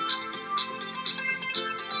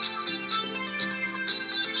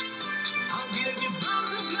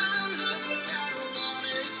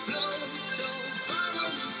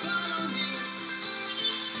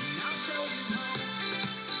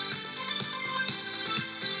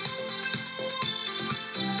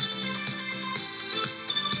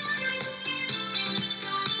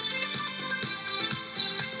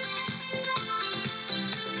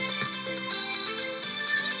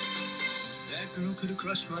 Could have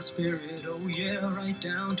crushed my spirit, oh yeah, right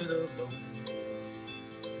down to the bone.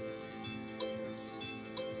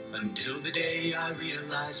 Until the day I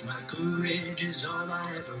realized my courage is all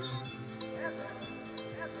I ever own.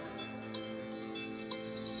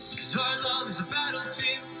 'Cause our love is a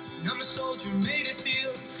battlefield, and I'm a soldier made of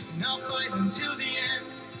steel, and I'll fight until the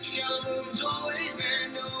end. Shallow wounds always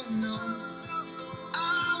mend, oh no.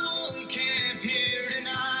 I won't camp here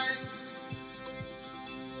tonight,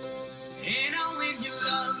 and I'll win you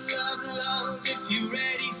love, love, love. If you're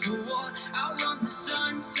ready for war, I'll run the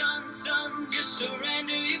sun, sun, sun. Just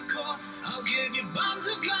surrender your core. I'll give you bombs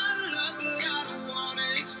of my love, but I don't wanna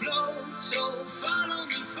explode. So follow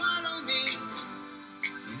me,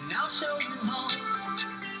 and I'll show you home.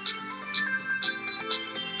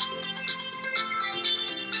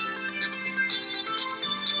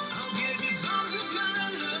 I'll give you bombs of my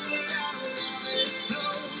love, but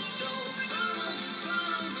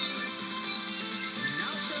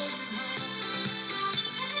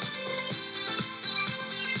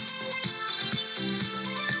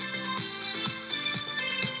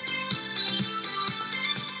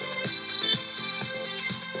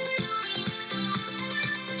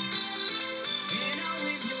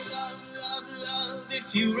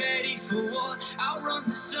if you're ready for war. I'll run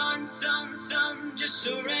the sun, sun, sun, just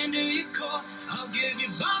surrender your core. I'll give you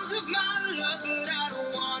bombs of my love, but I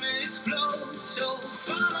don't want